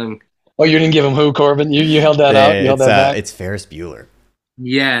tongue. Oh, you didn't give him who, Corbin? You held that out. Yeah, You held that back. it's Ferris Bueller.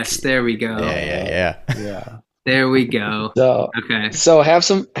 Yes, there we go. Yeah. Yeah. There we go. So Okay. so have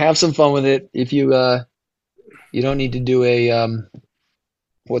some fun with it. If you don't need to do a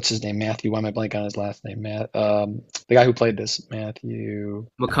what's his name? Matthew. Why am I blank on his last name? Matt. The guy who played this, Matthew.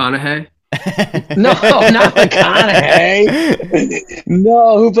 McConaughey. No, not McConaughey.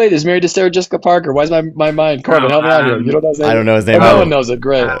 No, who played this? Married to Sarah Jessica Parker. Why's my mind? Corbin, help me out here. You don't know his name? I don't know his Oh, name no either. one knows it.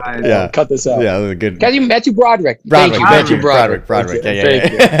 Great. Yeah. Cut this out. Yeah, that was a good. Matthew Broderick. Thank you, Broderick, Matthew Broderick. Broderick. That's Yeah,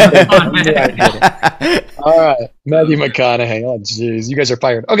 it. yeah, Thank you. yeah. All right, Matthew McConaughey. Oh, jeez, you guys are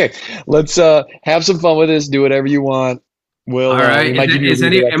fired. Okay, let's have some fun with this. Do whatever you want. We'll All right. we might give you a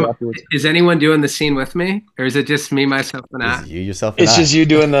redirect afterwards. Is anyone doing the scene with me, or is it just me, myself, and I? It's you, yourself, and It's I. just you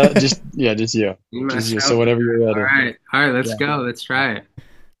doing the just you, Me, just you. So myself. whenever you're ready. All right. Let's Yeah. go. Let's try it.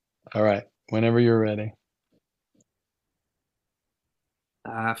 All right, whenever you're ready.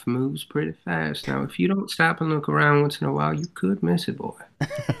 Life moves pretty fast. Now, if you don't stop and look around once in a while, you could miss it, boy.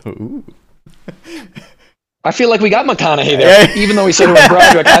 Ooh. I feel like we got McConaughey there, even though we said it was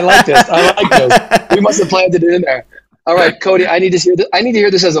Broderick. I like this. We must have planted it in there. All right, Cody, I need to hear this. I need to hear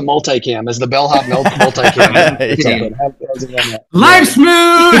this as a multicam, as the bellhop multicam. Yeah. Live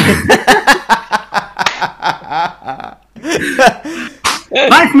smooth.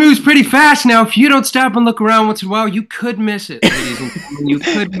 Life moves pretty fast now. If you don't stop and look around once in a while, you could miss it, ladies and gentlemen. You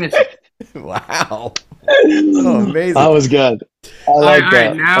could miss it. Wow. Oh, amazing. That was good. I like that.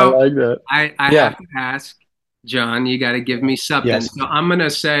 Right, now, I like that. I have to ask, John, you got to give me something. Yes. So I'm going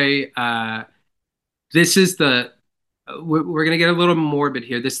to say this is we're going to get a little morbid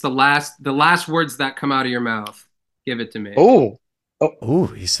here. This is the last words that come out of your mouth. Give it to me. Ooh,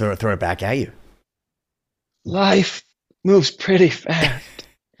 he's throw it back at you. Life moves pretty fast.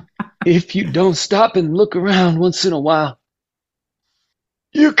 If you don't stop and look around once in a while,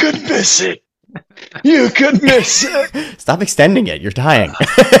 you could miss it. You could miss it. Stop extending it. You're dying.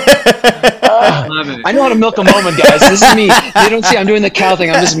 I love it. I know how to milk a moment, guys. This is me. You don't see I'm doing the cow thing.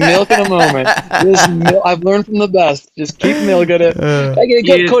 I'm just milking a moment. I've learned from the best. Just keep milking it.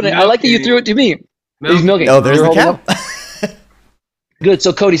 Cody, I like that you threw it to me. He's milking. Oh, there's the cow. Good.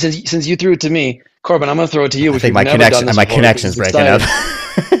 So, Cody, since you threw it to me, Corbin, I'm going to throw it to you. I think my connection's breaking up.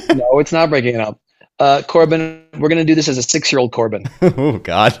 No, it's not breaking up. Corbin, we're going to do this as a 6-year-old Corbin. Oh,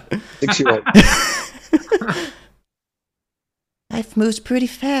 God. 6-year-old. Life moves pretty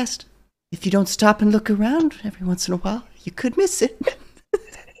fast. If you don't stop and look around every once in a while, you could miss it.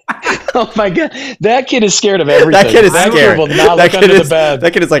 Oh my God, that kid is scared of everything. That kid is scared.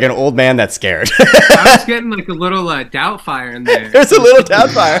 That kid is like an old man that's scared. I was getting like a little Doubtfire in there. There's a little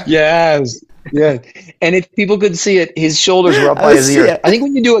Doubtfire. Yes. Yeah. And if people could see it, his shoulders were up by his ear. I think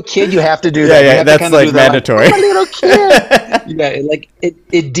when you do a kid, you have to do that. Yeah, that's like mandatory. Like, I'm a little kid. Yeah,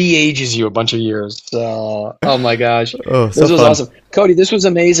 it de-ages you a bunch of years. So, oh my gosh. This was awesome. Cody, this was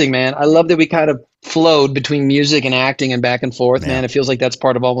amazing, man. I love that we kind of flowed between music and acting and back and forth, man. It feels like that's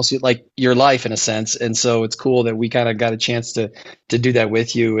part of almost like your life in a sense. And so it's cool that we kind of got a chance to do that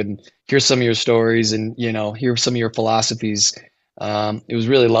with you and hear some of your stories and, hear some of your philosophies. It was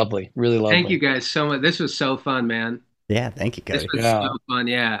really lovely. Really lovely. Thank you guys so much. This was so fun, man. Yeah, thank you, guys. This was so fun.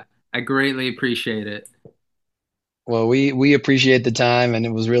 Yeah, I greatly appreciate it. Well, we appreciate the time, and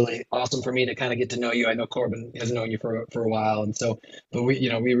it was really awesome for me to kind of get to know you. I know Corbin has known you for a while, and so, but we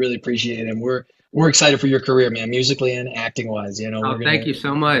really appreciate it, and we're excited for your career, man, musically and acting wise. Thank you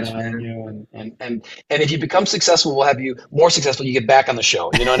so much, man. And if you become successful, we'll have you more successful. You get back on the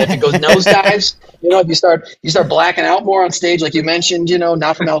show, and if it goes nosedives, if you start blacking out more on stage, like you mentioned,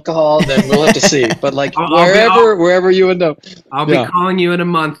 not from alcohol, then we'll have to see. But like wherever you end up, I'll be calling you in a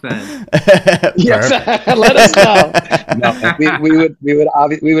month then. Yes, let us know. No,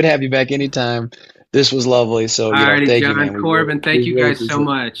 we would have you back anytime. This was lovely. So thank you, John, man. Corbin, thank you guys so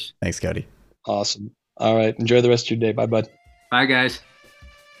much. Thanks, Cody. Awesome. All right. Enjoy the rest of your day. Bye, bud. Bye, guys.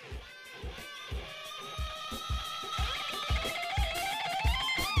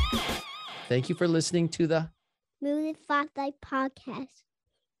 Thank you for listening to the Moving Spotlight Podcast.